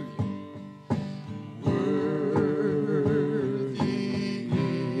 Hallelujah. Worthy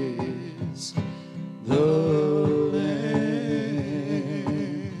is the Lamb.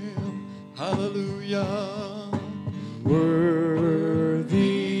 Hallelujah. Worthy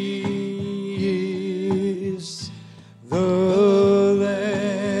is the Lamb.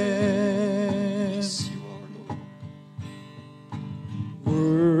 Yes, you are, Lord.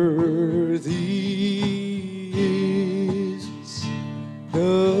 Worthy is the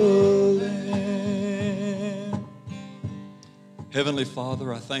Lamb. Heavenly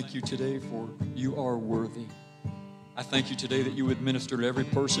Father, I thank you today for you are worthy. I thank you today that you would minister to every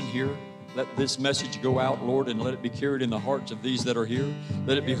person here. Let this message go out, Lord, and let it be carried in the hearts of these that are here.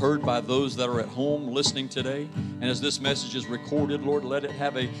 Let it be heard by those that are at home listening today. And as this message is recorded, Lord, let it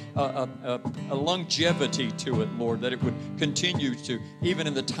have a longevity to it, Lord, that it would continue to, even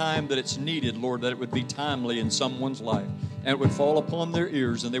in the time that it's needed, Lord, that it would be timely in someone's life. And it would fall upon their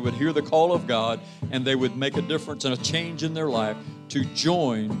ears, and they would hear the call of God, and they would make a difference and a change in their life to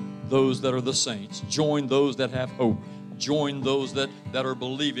join those that are the saints, join those that have hope, join those that are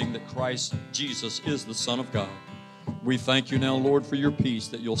believing that Christ Jesus is the Son of God. We thank you now, Lord, for your peace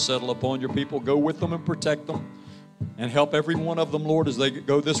that you'll settle upon your people. Go with them and protect them and help every one of them, Lord, as they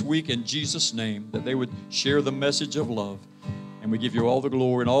go this week in Jesus' name, that they would share the message of love. And we give you all the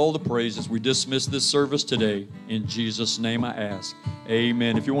glory and all the praise as we dismiss this service today. In Jesus' name I ask.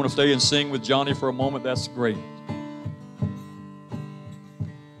 Amen. If you want to stay and sing with Johnny for a moment, that's great.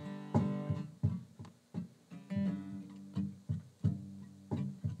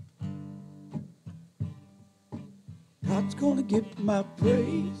 God's gonna get my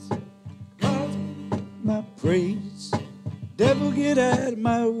praise. God's gonna get my praise. Devil, get out of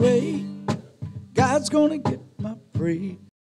my way. God's gonna get my praise.